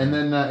 Yeah, and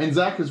then and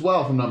Zach as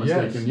well, if I'm not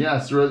mistaken.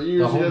 Yes, throughout the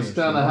years, you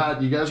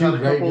guys had a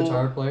great couple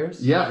guitar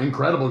players. Yeah,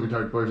 incredible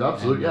guitar players,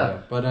 absolutely,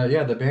 But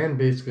the band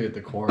basically at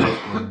the core,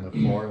 being the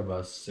 4 of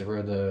us,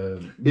 we're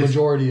the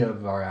majority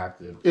of our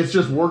active. It's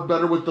just worked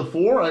better with the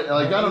 4.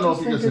 I don't know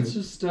if you guys.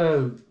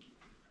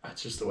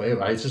 It's just the way.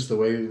 It's just the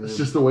way. It's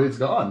just the way it's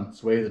gone.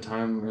 It's the way the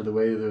time or the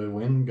way the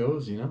wind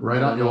goes.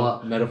 Right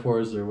on.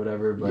 Metaphors or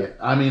whatever. But yeah,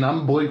 I mean, I'm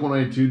a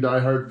Blink-182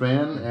 diehard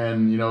fan,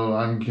 and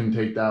I can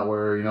take that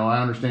where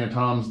I understand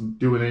Tom's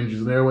doing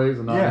Angels and Airwaves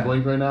and not in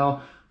Blink right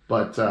now,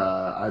 but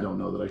I don't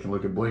know that I can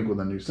look at Blink with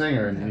a new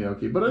singer and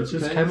keep. But it's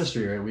just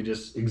chemistry, right? We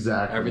just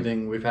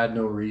everything. We've had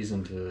no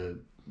reason to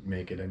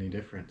make it any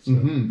different.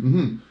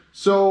 So.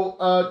 So,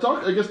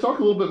 talk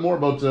a little bit more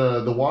about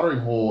the Watering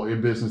Hole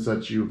business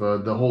that you've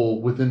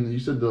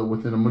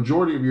within a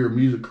majority of your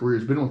music career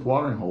has been with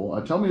Watering Hole.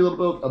 Tell me a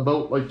little bit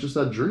about just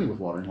that journey with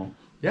Watering Hole.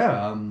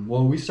 Yeah,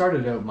 well, we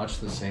started out much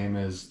the same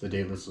as the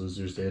Dateless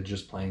Losers did,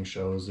 just playing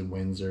shows in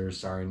Windsor,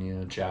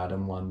 Sarnia,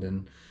 Chatham,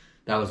 London.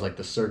 That was like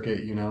the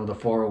circuit, the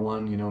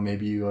 401,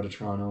 maybe you go to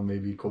Toronto,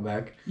 maybe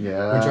Quebec.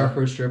 Yeah. Which our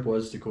first trip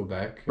was to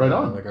Quebec. Right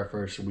on. Like our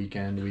first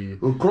weekend, we...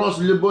 Across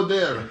le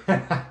border.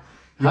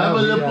 Have a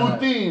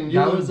poutine,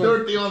 you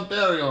dirty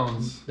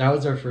Ontarians. That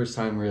was our first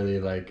time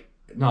really,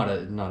 not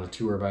a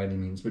tour by any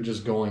means, but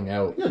just going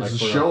out. Yeah, just a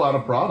show out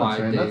of province, 5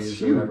 man. days That's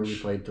huge. Whatever. We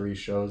played 3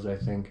 shows, I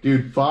think.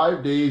 Dude,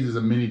 5 days is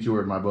a mini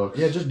tour in my books.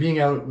 Yeah, just being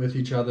out with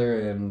each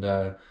other, and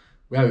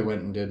we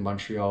went and did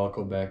Montreal,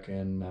 Quebec,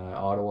 and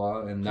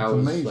Ottawa, and that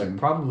was amazing.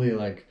 Probably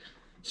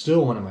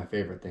still one of my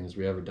favorite things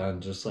we ever done.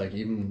 Just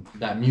even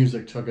that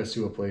music took us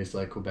to a place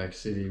like Quebec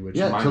City, which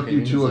in my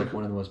opinion is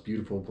one of the most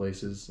beautiful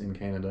places in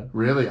Canada.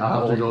 Really?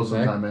 I'll have to go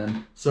sometime,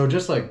 man. So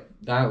just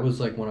that was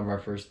one of our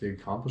first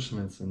big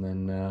accomplishments. And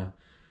then,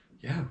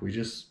 we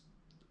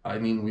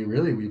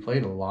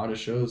played a lot of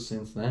shows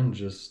since then,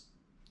 just,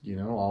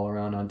 all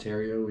around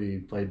Ontario. We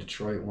played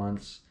Detroit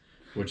once,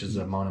 which is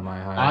one of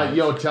my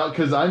highlights.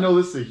 Because I know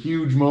this is a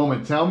huge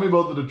moment. Tell me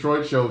about the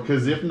Detroit show,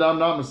 because if I'm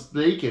not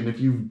mistaken, if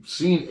you've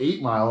seen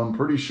 8 Mile, I'm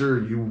pretty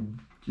sure you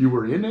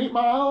were in 8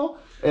 Mile,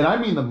 and I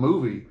mean the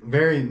movie.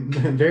 Very,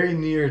 very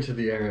near to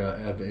the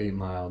area of 8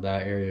 Mile,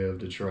 that area of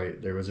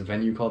Detroit. There was a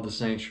venue called The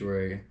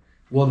Sanctuary.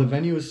 Well, the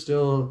venue is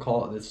still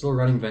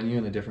running venue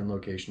in a different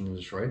location in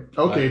Detroit.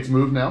 Okay, it's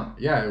moved now?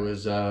 Yeah, it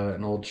was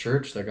an old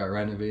church that got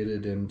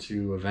renovated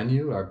into a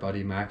venue. Our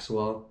buddy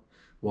Maxwell...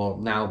 Well,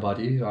 now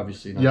buddy,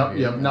 obviously. Not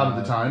at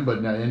the time,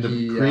 but ended up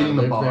creating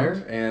the bond. There,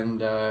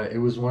 and it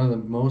was one of the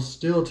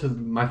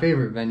my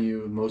favorite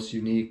venue, most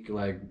unique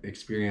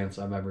experience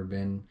I've ever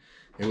been.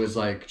 It was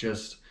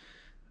just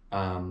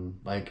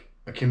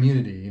a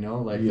community, there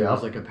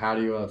was a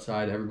patio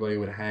outside. Everybody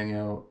would hang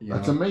out.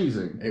 That's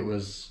amazing. It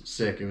was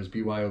sick. It was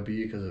BYOB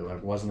because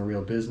it wasn't a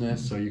real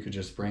business, so you could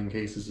just bring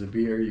cases of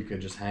beer. You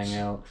could just hang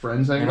out.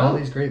 Friends hanging out. And all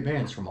these great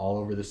bands from all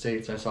over the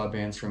States. I saw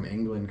bands from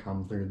England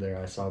come through there.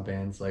 I saw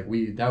bands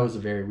we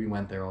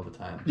went there all the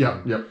time.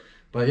 Yep.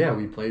 But yeah,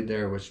 we played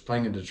there, which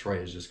playing in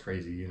Detroit is just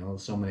crazy,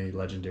 so many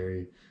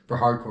legendary, for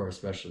hardcore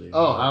especially.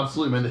 Oh,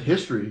 absolutely, man. The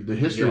history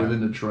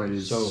within Detroit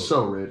is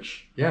so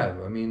rich. Yeah,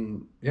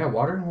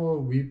 Watering Hole,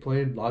 we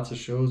played lots of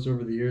shows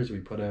over the years. We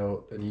put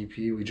out an EP.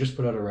 We just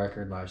put out a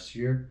record last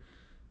year.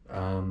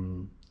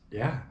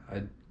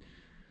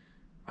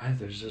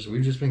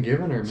 We've just been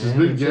giving her, man. It's the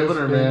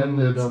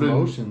been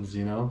emotions,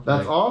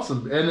 That's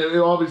awesome. And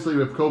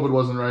obviously, if COVID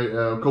wasn't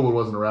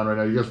around right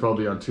now, you guys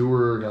probably on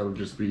tour. That would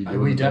just be.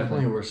 We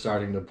definitely were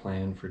starting to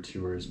plan for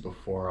tours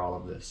before all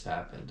of this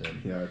happened.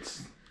 And,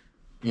 it's.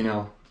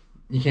 You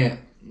can't.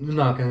 I'm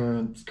not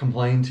gonna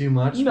complain too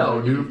much.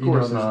 No, dude. Of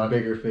course not.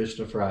 There's bigger fish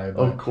to fry.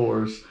 But, of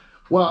course.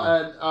 Well,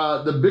 and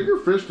the bigger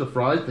fish to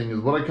fry thing is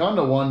what I kind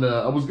of wanted to...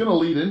 I was going to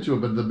lead into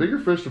it, but the bigger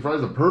fish to fry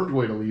is a perfect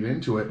way to lead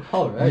into it.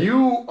 All right.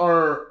 You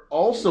are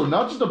also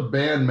not just a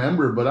band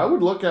member, but I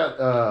would look at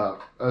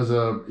as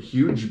a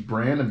huge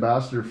brand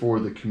ambassador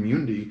for the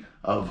community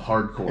of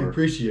hardcore. I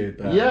appreciate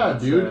that. Yeah,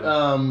 That's, dude.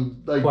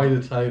 Quite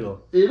a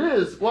title. It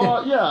is.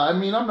 Well, yeah, I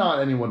mean, I'm not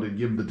anyone to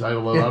give the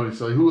title out,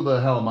 obviously. Who the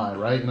hell am I,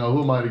 right?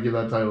 Who am I to give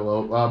that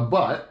title out?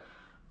 But...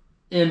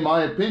 in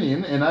my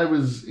opinion, and I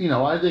was,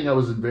 I think I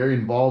was very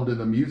involved in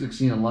the music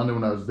scene in London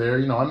when I was there.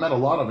 I met a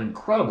lot of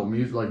incredible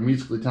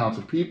musically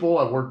talented people.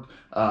 I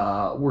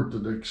saw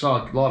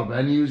a lot of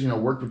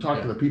venues,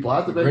 talked to the people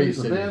at the venues, Great the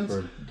city bands.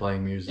 for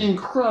playing music.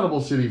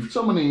 Incredible city.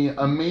 So many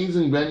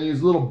amazing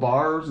venues, little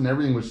bars and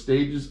everything with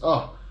stages.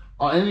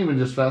 And even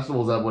just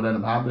festivals that would end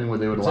up happening where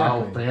they would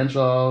allow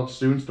Fanshawe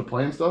students to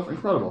play and stuff.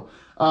 Incredible.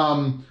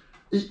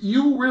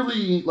 You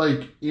really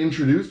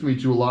introduced me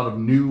to a lot of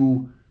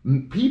new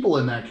people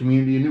in that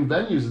community and new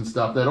venues and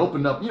stuff that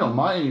opened up,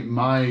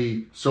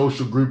 my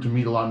social group to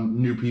meet a lot of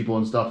new people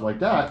and stuff like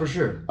that. For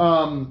sure.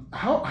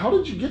 How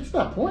did you get to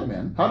that point,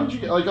 man? How did you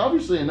get,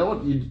 obviously I know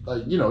what you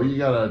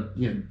got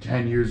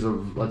 10 years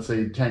of, let's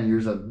say 10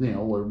 years that,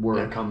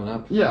 we're coming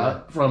up.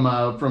 Yeah. From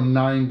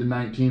 9 to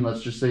 19,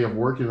 let's just say, of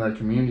working in that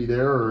community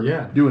there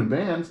or doing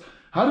bands.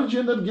 How did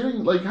you end up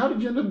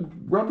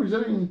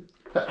representing?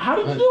 How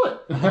did you do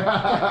it?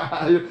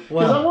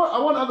 Because I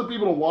want other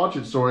people to watch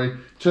it,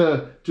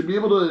 to be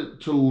able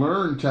to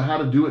learn how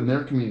to do it in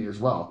their community as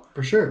well.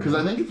 For sure. Because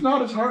I think it's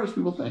not as hard as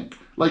people think.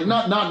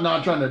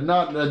 Not trying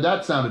to,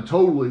 that sounded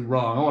totally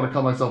wrong. I want to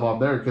cut myself off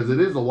there because it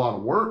is a lot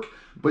of work.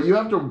 But you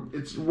have to,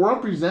 it's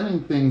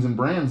representing things and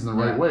brands in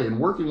the right way and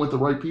working with the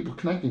right people,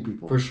 connecting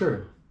people. For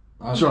sure.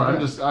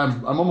 Sorry,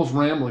 I'm almost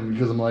rambling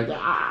because I'm like,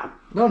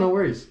 No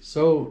worries.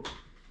 So,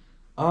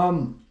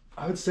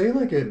 I would say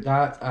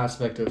that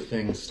aspect of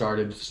things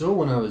started still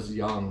when I was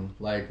young,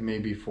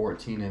 maybe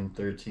 14 and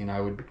 13.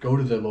 I would go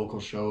to the local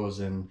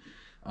shows and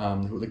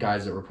the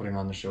guys that were putting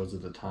on the shows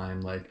at the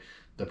time,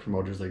 the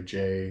promoters like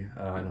Jay,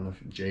 I don't know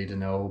if Jay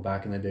Deneau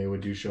back in the day would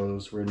do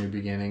shows for A New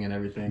Beginning and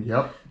everything.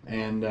 Yep.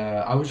 And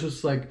I was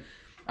just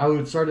I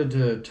would started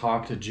to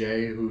talk to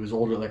Jay, who was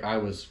older. I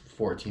was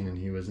 14 and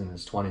he was in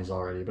his 20s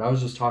already. But I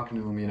was just talking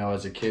to him,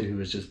 as a kid who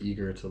was just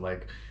eager to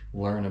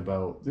learn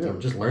about,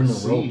 just learn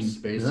the ropes,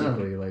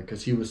 basically.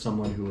 Because he was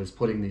someone who was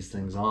putting these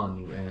things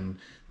on and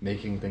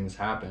making things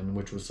happen,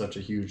 which was such a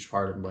huge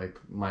part of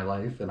my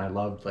life. And I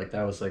loved,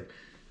 that was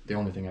the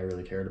only thing I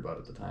really cared about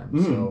at the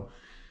time. So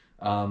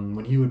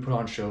when he would put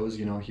on shows,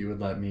 he would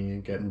let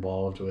me get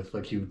involved with,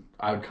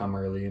 I would come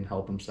early and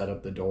help him set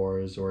up the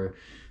doors or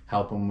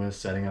help him with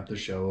setting up the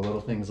show,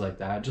 little things like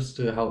that, just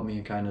to help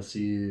me kind of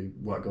see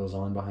what goes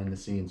on behind the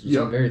scenes.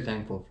 So I'm very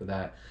thankful for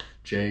that.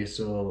 Jay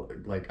still,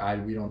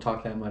 we don't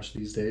talk that much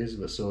these days,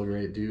 but still a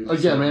great dude.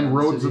 Again, man,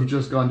 roads have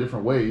just gone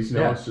different ways.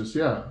 It's just,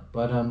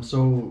 But,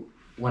 so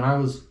when I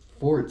was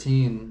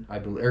 14, I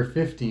believe, or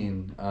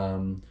 15,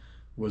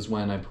 was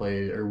when I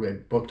played, or we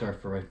booked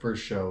for my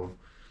first show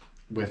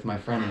with my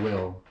friend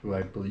Will, who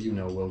I believe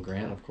Will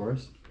Grant, of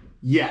course.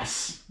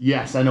 Yes,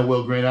 I know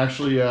Will Grant.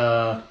 Actually,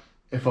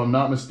 if I'm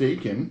not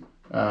mistaken,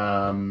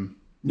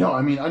 no,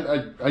 I mean,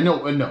 I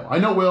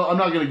know Will. I'm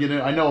not gonna get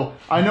in. I know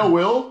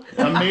Will,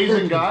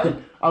 amazing guy.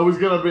 I was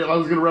gonna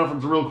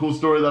reference a real cool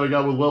story that I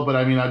got with Will, but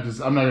I mean, I'm not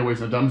gonna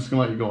waste my time. I'm just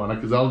gonna let you go on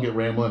because I'll get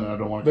rambling and I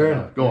don't want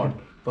to. Go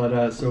on.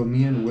 But so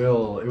me and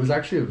Will, it was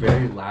actually a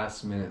very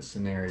last minute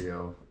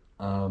scenario.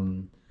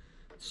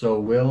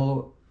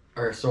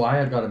 So I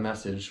had got a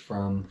message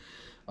from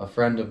a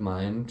friend of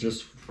mine,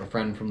 just a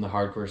friend from the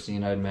hardcore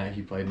scene I'd met.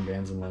 He played in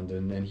bands in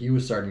London, and he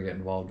was starting to get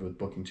involved with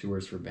booking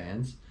tours for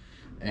bands.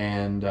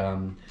 And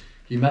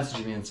he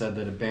messaged me and said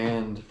that a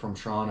band from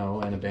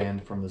Toronto and a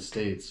band from the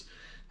States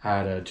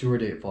had a tour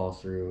date fall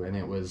through, and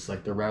it was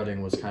the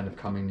routing was kind of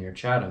coming near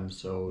Chatham.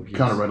 So he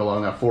kind of right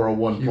along that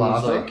 401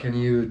 Plaza. He was can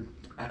you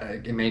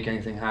make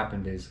anything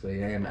happen,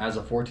 basically? And as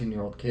a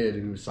 14-year-old kid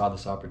who saw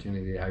this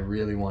opportunity, I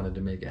really wanted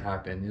to make it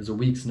happen. It was a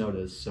week's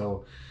notice,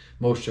 so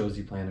most shows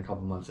you plan a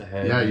couple months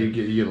ahead. Yeah, you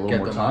get a little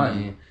more time.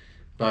 Money.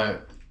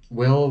 But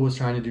Will was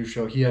trying to do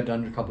show. He had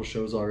done a couple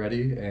shows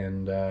already,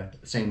 and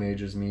same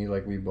age as me.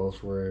 We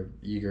both were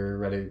eager,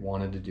 ready,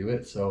 wanted to do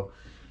it. So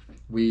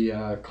we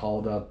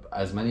called up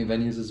as many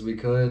venues as we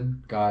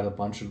could. Got a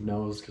bunch of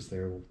no's because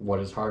they're what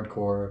is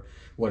hardcore,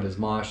 what is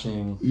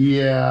moshing.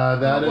 Yeah,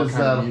 that is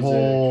that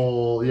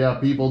whole. Yeah,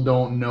 people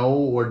don't know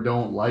or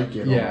don't like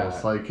it.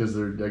 Almost because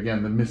they're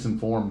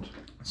misinformed.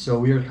 So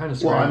we were kind of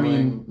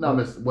scrambling. Well, I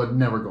mean,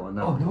 never going.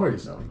 No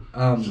worries. No.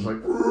 It's just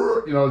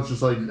it's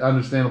just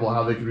understandable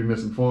how they could be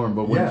misinformed,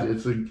 but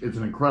it's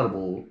an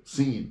incredible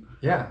scene.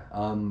 Yeah.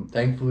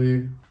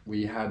 Thankfully,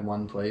 we had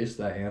one place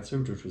that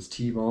answered, which was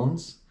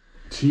T-Bones.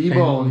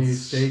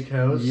 T-Bones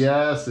Steakhouse.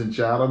 Yes, in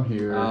Chatham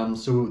here.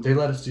 So they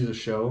let us do the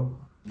show,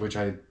 which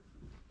I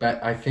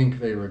think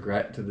they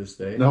regret to this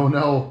day.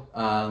 No.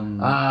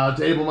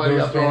 Table might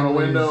have thrown a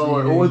window,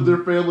 or with their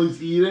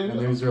families eating. And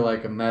these were a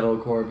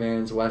metalcore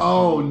bands.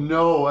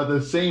 No! At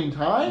the same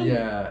time?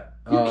 Yeah.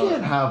 You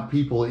can't have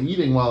people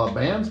eating while a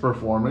band's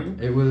performing.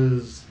 It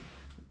was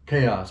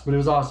chaos, but it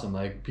was awesome.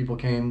 People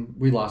came.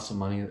 We lost some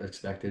money,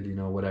 expected,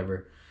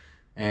 whatever.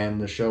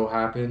 And the show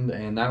happened,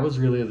 and that was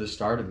really the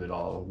start of it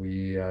all.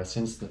 We,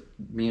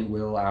 me and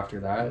Will after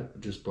that,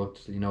 just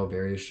booked,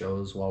 various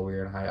shows while we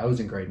were in I was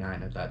in grade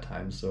 9 at that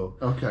time, so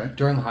okay.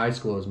 During high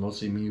school, it was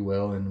mostly me,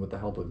 Will, and with the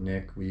help of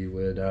Nick, we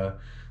would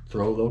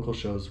throw local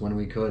shows when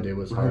we could. It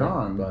was Right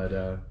hard, on.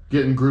 but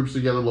getting groups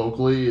together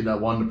locally that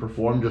wanted to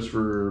perform just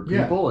for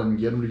people and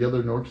get them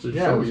together in orchestra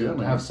shows. We Yeah, would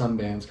man. have some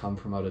bands come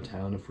from out of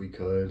town if we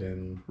could,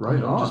 and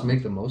Right on. just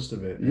make the most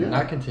of it. Yeah. And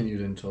that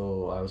continued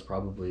until I was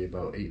probably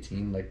about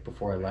 18, like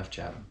before I left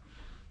Chatham.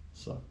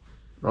 So.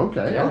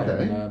 Okay.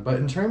 And, but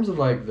in terms of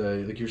like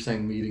you're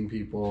saying, meeting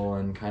people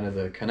and kind of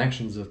the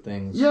connections of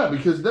things. Yeah,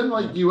 because then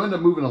like you end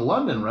up moving to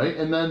London, right?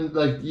 And then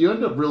like you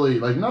end up really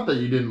like, not that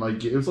you didn't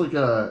like it was like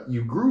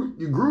you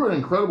grew an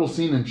incredible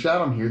scene in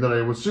Chatham here that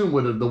I would assume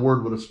the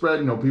word would have spread.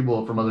 You know,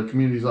 people from other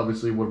communities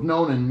obviously would have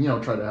known and, you know,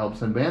 try to help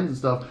send bands and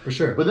stuff. For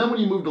sure. But then when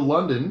you moved to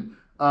London,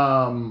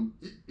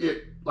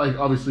 it like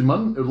obviously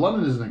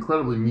London is an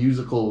incredibly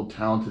musical,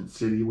 talented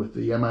city with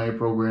the MIA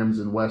programs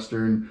in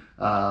Western.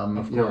 Of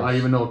course. You know, I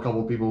even know a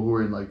couple of people who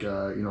are in like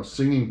you know,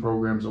 singing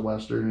programs at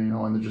Western. You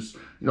know, and they're just,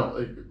 you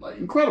know, like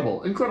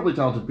incredibly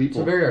talented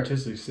people. It's a very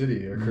artistic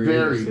city, a creative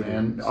Very city,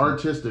 man, so.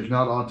 artistic,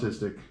 not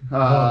autistic.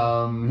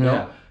 You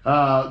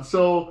know,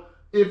 so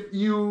if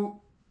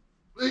you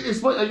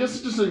explain, I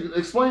guess just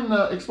explain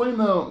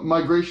the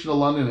migration to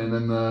London and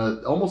then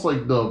the almost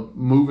like the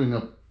moving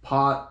a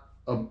pot.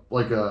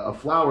 Like a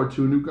flower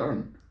to a new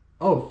garden.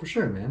 Oh, for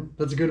sure, man.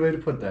 That's a good way to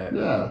put that.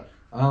 Yeah.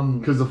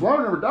 Because the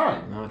flower never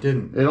died. No, it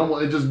didn't.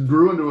 It just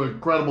grew into an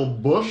incredible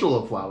bushel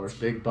of flowers.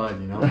 Big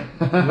bud, you know.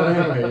 But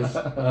anyways,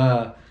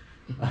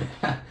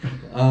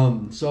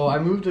 so I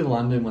moved to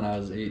London when I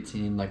was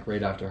 18, like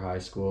right after high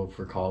school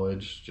for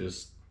college.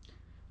 Just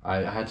I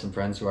had some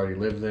friends who already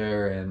lived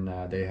there, and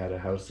they had a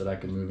house that I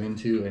could move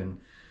into, and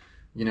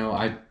you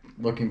know,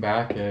 looking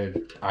back,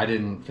 I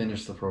didn't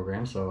finish the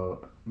program,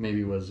 so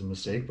maybe it was a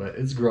mistake, but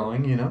it's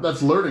growing, you know.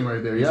 That's learning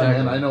right there. Yeah,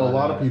 Exactly. man. I know a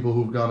lot of people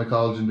who've gone to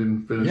college and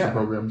didn't finish the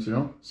programs, you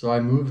know. So I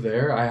moved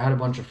there. I had a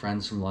bunch of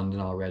friends from London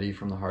already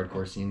from the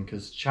hardcore scene,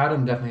 because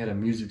Chatham definitely had a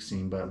music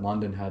scene, but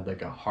London had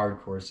like a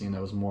hardcore scene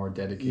that was more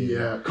dedicated.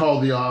 Yeah, Call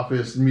the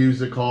Office,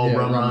 Music Hall,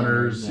 Rum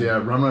Runners. Yeah,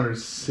 Rum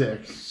Runners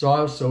sick. So I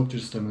was stoked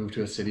just to move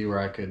to a city where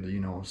I could, you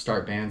know,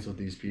 start bands with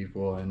these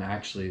people and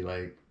actually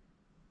like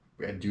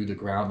do the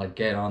ground, like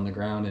get on the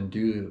ground and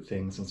do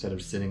things instead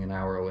of sitting an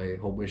hour away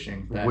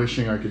wishing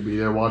I could be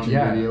there watching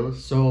videos.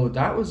 So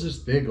that was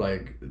just big,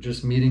 like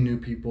just meeting new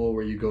people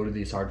where you go to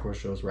these hardcore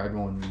shows where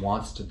everyone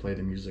wants to play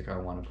the music I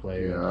want to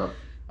play. Yeah.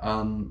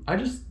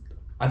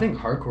 I think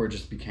hardcore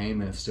just became,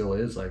 and it still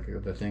is, like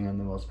the thing I'm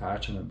the most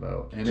passionate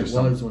about. And just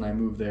it was when I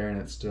moved there, and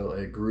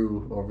it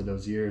grew over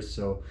those years.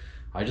 So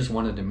I just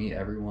wanted to meet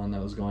everyone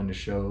that was going to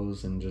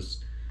shows, and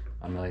just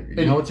I'm like,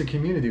 it's a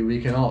community.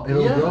 It'll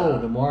grow.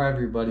 The more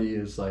everybody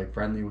is like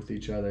friendly with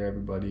each other,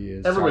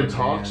 everybody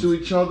talks to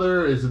each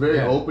other. It's a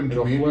very open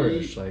community. It'll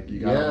flourish. Like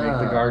you gotta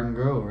make the garden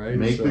grow, right?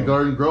 Make the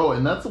garden grow,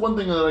 and that's the one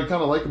thing that I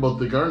kind of like about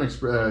the garden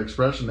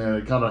expression. There,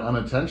 kind of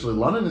unintentionally,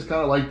 London is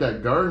kind of like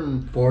that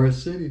garden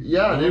forest city.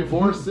 Yeah, dude,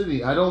 forest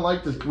city. I don't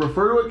like to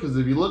refer to it because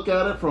if you look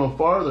at it from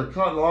afar, they're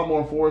cutting a lot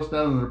more forest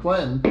down than they're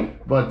planting.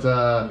 But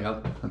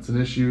that's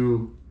an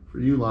issue for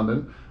you,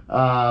 London.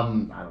 I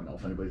don't know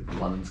if anybody from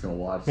London's going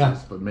to watch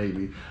this, but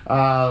maybe.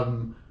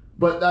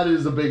 But that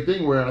is a big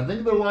thing where I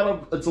think there are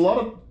it's a lot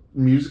of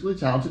musically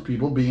talented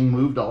people being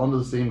moved all into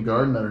the same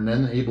garden that are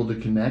then able to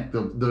connect.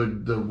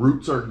 The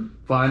roots are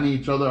finding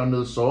each other under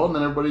the soil, and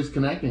then everybody's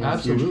connecting.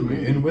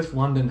 Absolutely. And with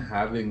London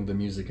having the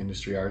music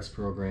industry arts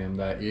program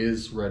that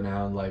is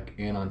renowned, like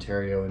in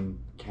Ontario and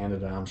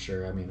Canada, I'm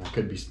sure. I mean, I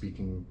could be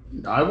speaking.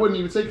 I wouldn't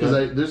even say,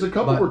 because there's a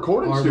couple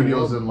recording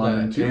studios in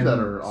London too that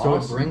are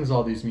awesome. So it brings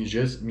all these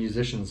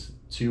musicians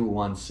to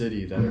one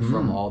city that are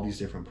from all these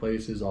different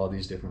places, all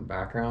these different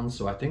backgrounds.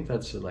 So I think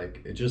that's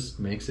like, it just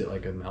makes it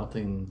like a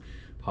melting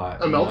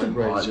pot.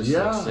 It's just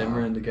like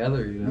simmering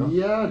together, you know?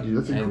 Yeah, dude,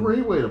 that's a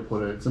great way to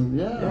put it.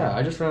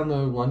 I just found the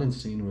London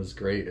scene was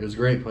great. It was a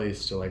great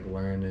place to like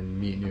learn and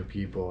meet new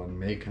people and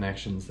make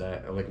connections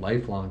that are like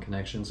lifelong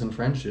connections and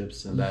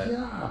friendships, and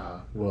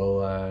that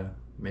will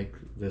make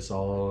this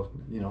all,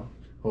 you know,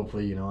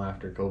 hopefully, you know,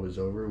 after COVID's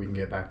over, we can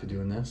get back to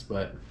doing this.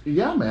 But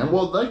yeah, man.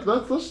 Well, like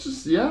let's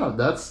just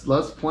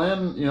let's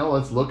plan. You know,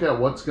 let's look at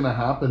what's gonna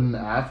happen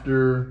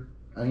after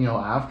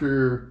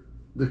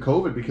the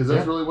COVID, because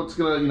that's really what's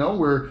gonna, you know,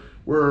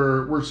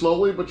 we're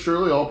slowly but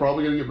surely all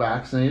probably gonna get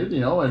vaccinated,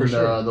 you know, and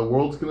the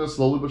world's gonna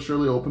slowly but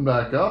surely open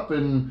back up,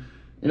 and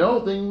you know,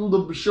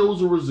 the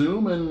shows will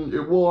resume, and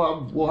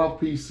we'll have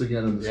peace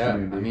again in this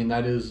community. I mean,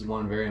 that is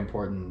one very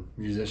important.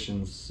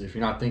 Musicians, if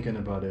you're not thinking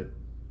about it,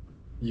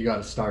 you got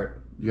to start.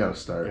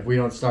 If we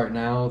don't start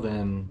now,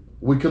 then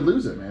we could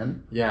lose it,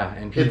 man. Yeah,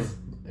 and people,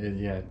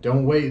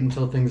 don't wait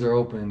until things are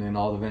open and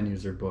all the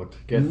venues are booked.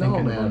 Get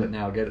thinking about it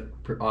now. Get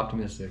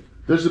optimistic.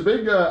 There's a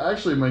big,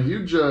 actually, my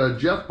huge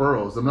Jeff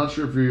Burrows. I'm not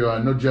sure if you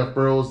know Jeff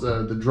Burrows,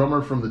 the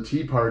drummer from the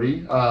Tea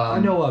Party. I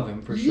know of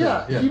him for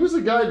sure. Yeah, he was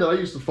a guy that I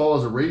used to follow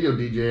as a radio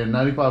DJ in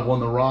 95.1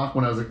 The Rock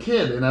when I was a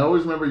kid, and I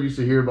always remember used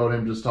to hear about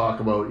him just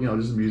talk about, you know,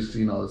 just the music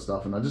scene and all this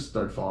stuff, and I just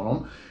started following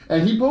him.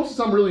 And he posted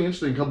something really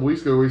interesting a couple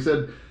weeks ago where he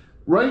said,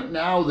 right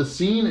now the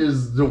scene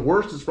is the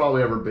worst it's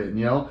probably ever been.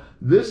 You know,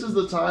 this is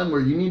the time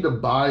where you need to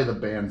buy the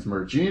band's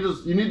merch. You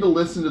need to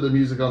listen to the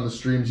music on the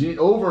streams. You need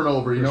over and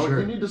over. You know,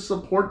 you need to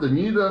support them.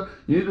 You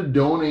need to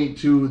donate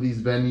to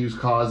these venues'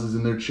 causes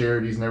and their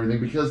charities and everything,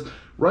 because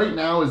right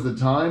now is the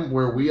time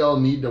where we all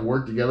need to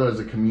work together as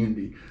a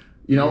community.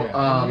 You know,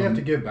 we have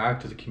to give back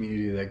to the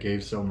community that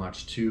gave so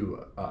much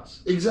to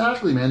us.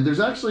 Exactly, man. There's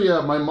actually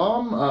my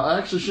mom. I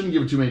actually shouldn't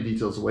give too many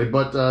details away,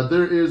 but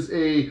there is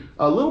a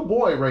little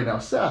boy right now,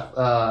 Seth.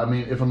 I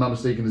mean, if I'm not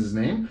mistaken, is his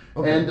name,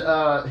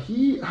 and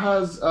he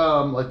has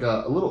like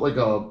a little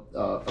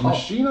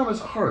machine on his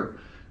heart,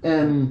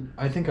 and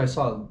I think I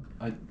saw.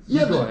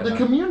 The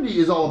community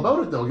is all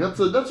about it, though. That's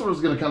what I was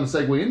going to kind of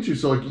segue into.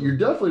 So you're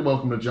definitely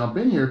welcome to jump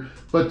in here.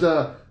 But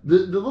the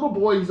little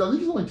boy, I think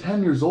he's only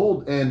 10 years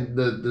old, and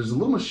there's a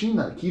little machine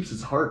that keeps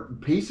his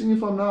heart pacing,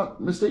 if I'm not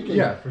mistaken.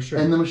 Yeah, for sure.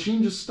 And the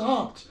machine just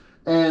stopped,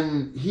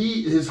 and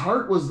his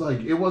heart was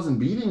like, it wasn't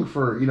beating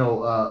for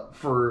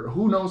for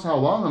who knows how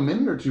long, a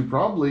minute or two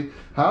probably,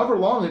 however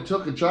long it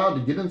took a child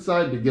to get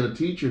inside, to get a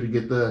teacher, to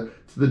get the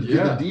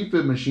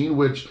defib machine,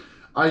 which.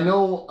 I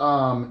know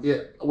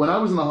when I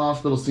was in the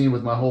hospital scene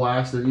with my whole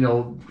accident,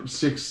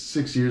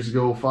 6 years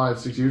ago,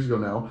 5-6 years ago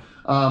now,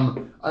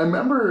 I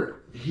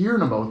remember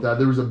hearing about that.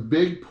 There was a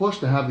big push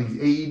to have these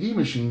AED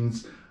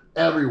machines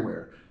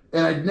everywhere.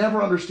 And I'd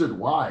never understood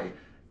why.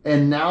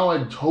 And now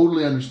I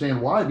totally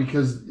understand why,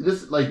 because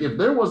if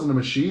there wasn't a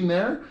machine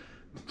there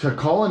to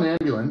call an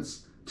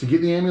ambulance, to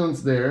get the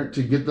ambulance there,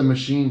 to get the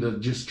machine to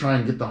just try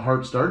and get the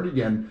heart started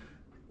again,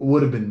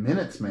 would have been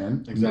minutes,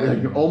 man.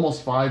 Exactly. Like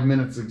almost 5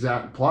 minutes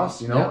exact plus,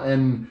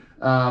 and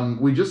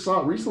we just saw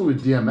it recently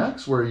with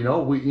DMX where, I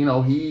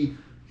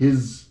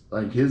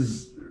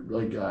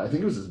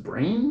think it was his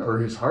brain or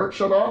his heart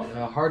shut off.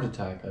 A heart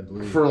attack, I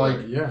believe. For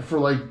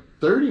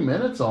 30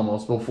 minutes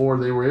almost before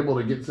they were able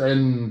to get,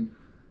 and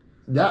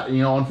that,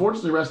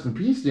 unfortunately, rest in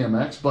peace,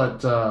 DMX,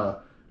 but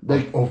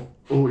but it's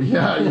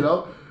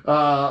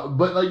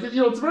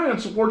a very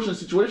unfortunate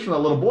situation for that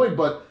little boy,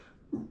 but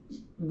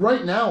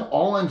right now,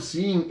 all I'm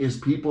seeing is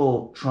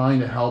people trying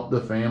to help the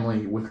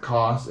family with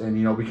costs, and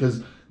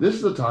because this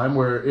is the time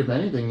where, if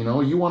anything,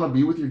 you want to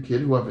be with your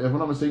kid, who, if I'm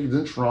not mistaken, is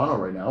in Toronto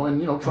right now,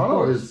 and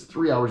Toronto is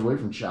 3 hours away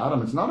from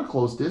Chatham. It's not a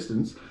close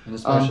distance, and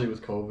especially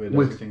with COVID,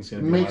 everything's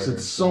going to be makes harder,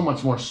 it so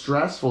much more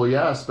stressful.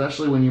 Yeah,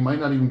 especially when you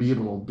might not even be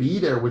able to be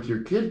there with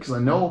your kid, because I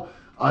know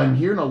I'm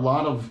hearing a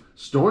lot of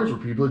stories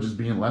where people are just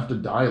being left to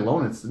die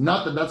alone. It's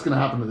not that that's going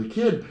to happen to the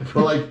kid,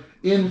 but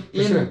in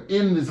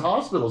these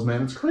hospitals,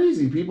 man, it's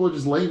crazy. People are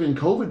just leaving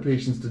COVID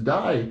patients to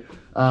die.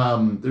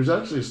 There's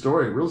actually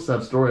a real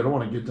sad story. I don't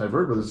want to get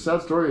diverted, but there's a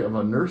sad story of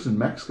a nurse in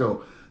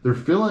Mexico. They're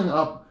filling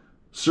up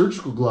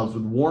surgical gloves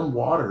with warm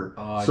water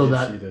so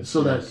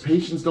that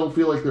patients don't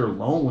feel like they're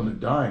alone when they're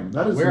dying.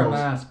 That is wear a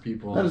mask,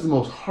 people. That is the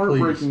most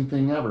heartbreaking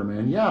thing ever,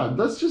 man. Yeah,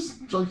 let's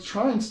just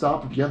try and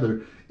stop it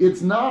together.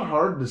 It's not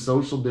hard to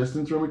social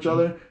distance from each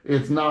other.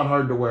 It's not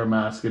hard to wear a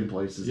mask in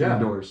places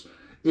indoors.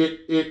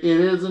 It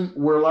isn't.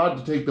 We're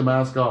allowed to take the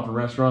mask off in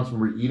restaurants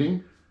when we're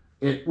eating.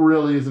 It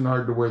really isn't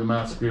hard to wear the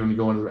mask when you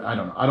go into the. I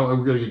don't know.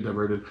 We're gonna get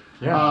diverted.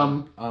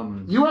 Yeah.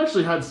 You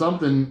actually had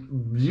something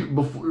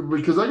before,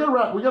 because we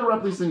gotta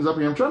wrap these things up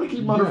here. I'm trying to keep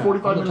them under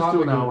 45 minutes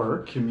to an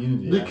hour.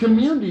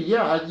 Community.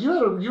 Yeah.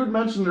 You had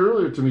mentioned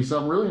earlier to me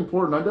something really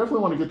important. I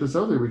definitely want to get this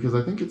out there because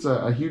I think it's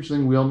a huge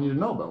thing we all need to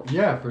know about.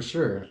 Yeah, for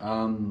sure.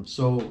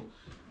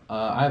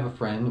 I have a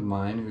friend of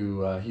mine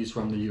who he's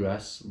from the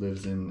U.S.,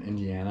 lives in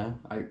Indiana.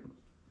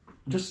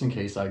 Just in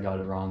case I got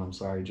it wrong, I'm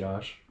sorry,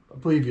 Josh. I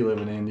believe you live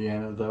in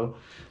Indiana, though.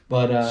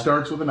 But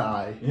starts with an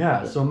I.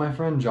 Yeah, so my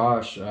friend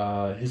Josh,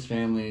 his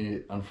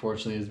family,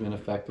 unfortunately, has been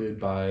affected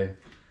by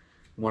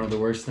one of the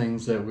worst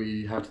things that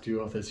we have to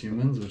deal with as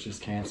humans, which is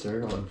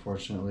cancer,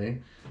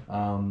 unfortunately.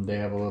 They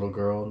have a little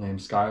girl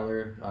named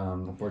Skylar.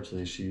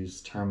 Unfortunately,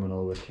 she's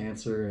terminal with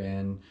cancer,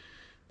 and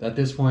at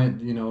this point,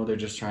 they're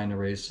just trying to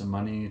raise some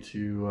money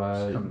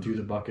to do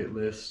the bucket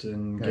list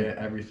and get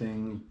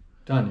everything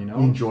done,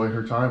 Enjoy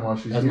her time while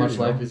she's as here, much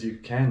life as you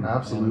can.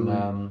 Absolutely.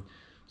 And,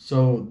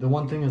 so the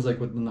one thing is,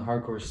 within the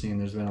hardcore scene,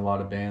 there's been a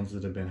lot of bands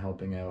that have been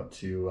helping out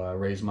to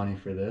raise money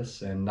for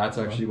this, and that's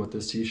actually what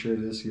this T-shirt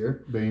is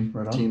here. Bane,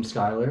 right on. Team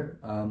Skylar.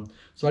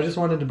 So I just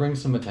wanted to bring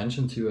some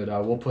attention to it.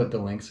 We'll put the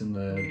links in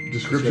the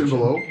description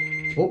below.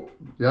 Oh,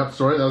 yep.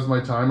 Sorry, that was my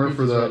timer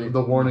for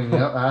the warning.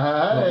 Yep.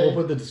 We'll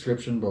put the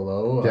description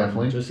below.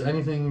 Definitely. Just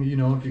anything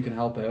if you can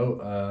help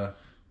out.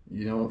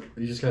 You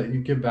just got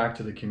you give back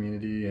to the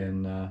community,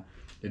 and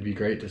it'd be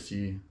great to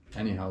see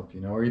any help.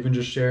 Or even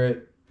just share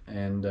it,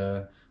 and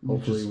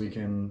hopefully we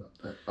can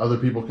other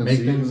people can make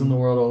see things in the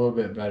world a little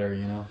bit better.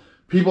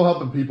 People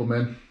helping people,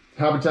 man.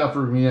 Habitat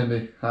for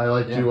Humanity. I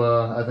like to.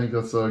 I think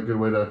that's a good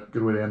way to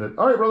end it.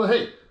 All right, brother.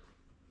 Hey,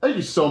 thank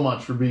you so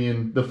much for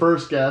being the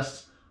first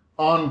guest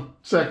on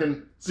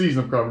second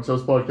season of Crawfords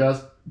HOUSE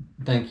Podcast.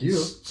 Thank you.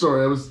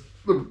 Sorry, I was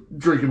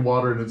drinking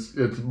water and it's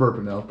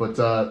burping now. But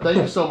thank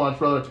you so much,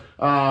 brother.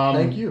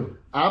 Thank you.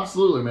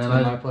 Absolutely, man.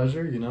 It's my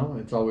pleasure.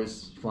 It's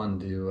always fun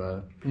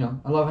to,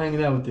 I love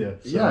hanging out with you.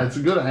 So. Yeah, it's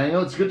a good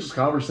hangout. It's a good just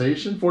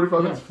conversation.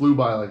 45 minutes flew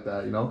by like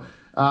that,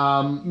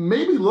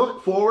 Maybe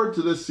look forward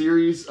to this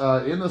series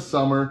in the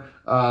summer.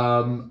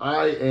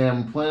 I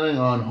am planning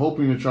on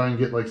hoping to try and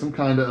get like some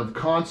kind of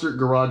concert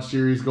garage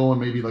series going,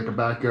 maybe like a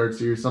backyard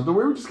series, something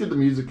where we just get the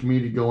music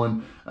community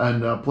going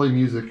and play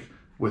music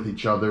with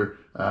each other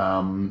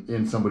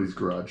in somebody's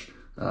garage.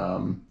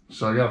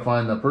 So I gotta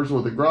find that person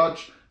with a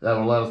garage that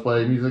will let us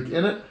play music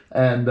in it.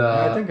 And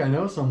I think I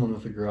know someone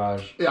with a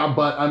garage. Yeah,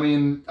 but I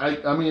mean,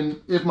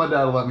 if my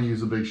dad will let me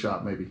use a big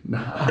shop, maybe.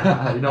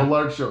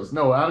 Large shows.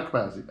 No, out of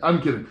capacity.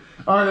 I'm kidding.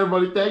 All right,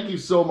 everybody. Thank you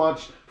so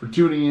much for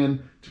tuning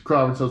in to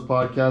Crawfords HOUSE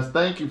Podcast.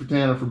 Thank you for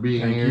Tanner for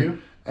being here. Thank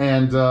you.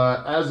 And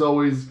as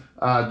always,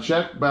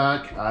 check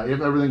back. If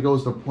everything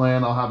goes to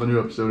plan, I'll have a new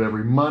episode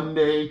every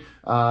Monday.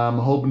 I'm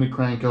hoping to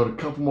crank out a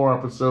couple more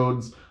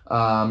episodes.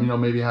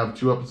 Maybe have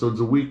 2 episodes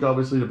a week,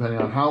 obviously, depending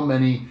on how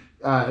many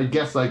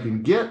guests I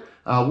can get.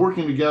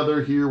 Working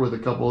together here with a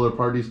couple other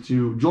parties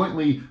to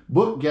jointly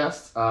book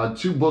guests,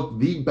 to book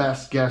the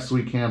best guests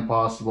we can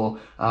possible.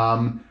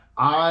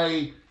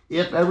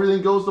 If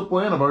everything goes to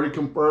plan, I've already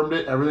confirmed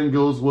it, everything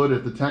goes wood.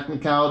 If the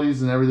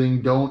technicalities and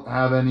everything don't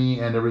have any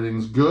and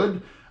everything's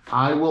good,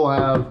 I will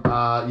have,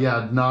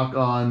 knock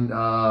on,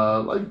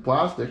 like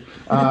plastic.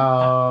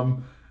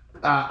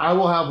 I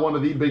will have one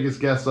of the biggest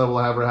guests I will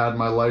ever had in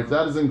my life.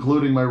 That is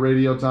including my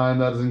radio time.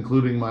 That is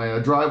including my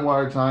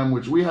DriveWire time,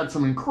 which we had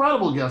some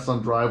incredible guests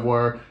on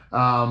DriveWire.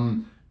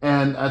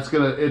 And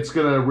it's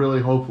gonna really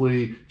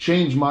hopefully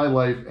change my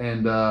life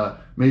and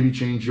maybe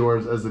change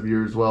yours as a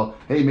viewer as well.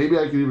 Hey, maybe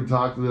I could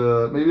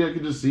even maybe I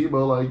could just see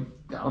about like,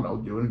 I don't know,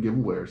 doing a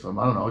giveaway or something.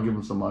 I don't know, I'll give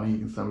them some money. You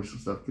can send me some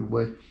stuff to give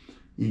away.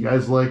 You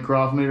guys like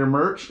Crawfinator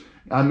merch?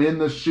 I'm in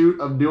the shoot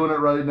of doing it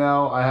right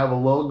now. I have a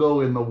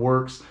logo in the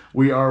works.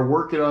 We are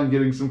working on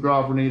getting some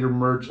Crawfinator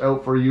merch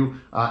out for you.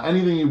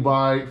 Anything you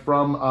buy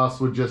from us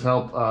would just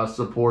help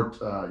support,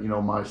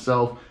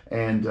 myself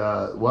and,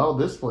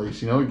 this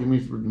place. Give me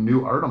some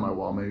new art on my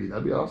wall. Maybe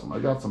that'd be awesome. I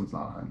got some. It's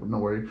not high, but no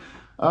worry.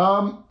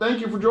 Thank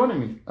you for joining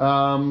me.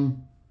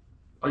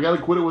 I got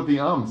to quit it with the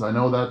ums. I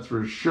know that's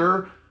for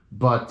sure.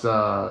 But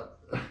how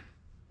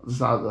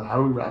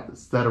do we wrap this?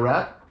 Is that a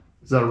wrap?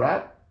 Is that a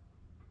wrap?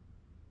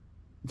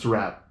 It's a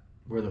wrap.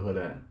 Where the hood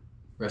at?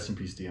 Rest in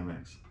peace,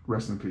 DMX.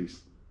 Rest in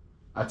peace.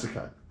 That's a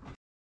cut.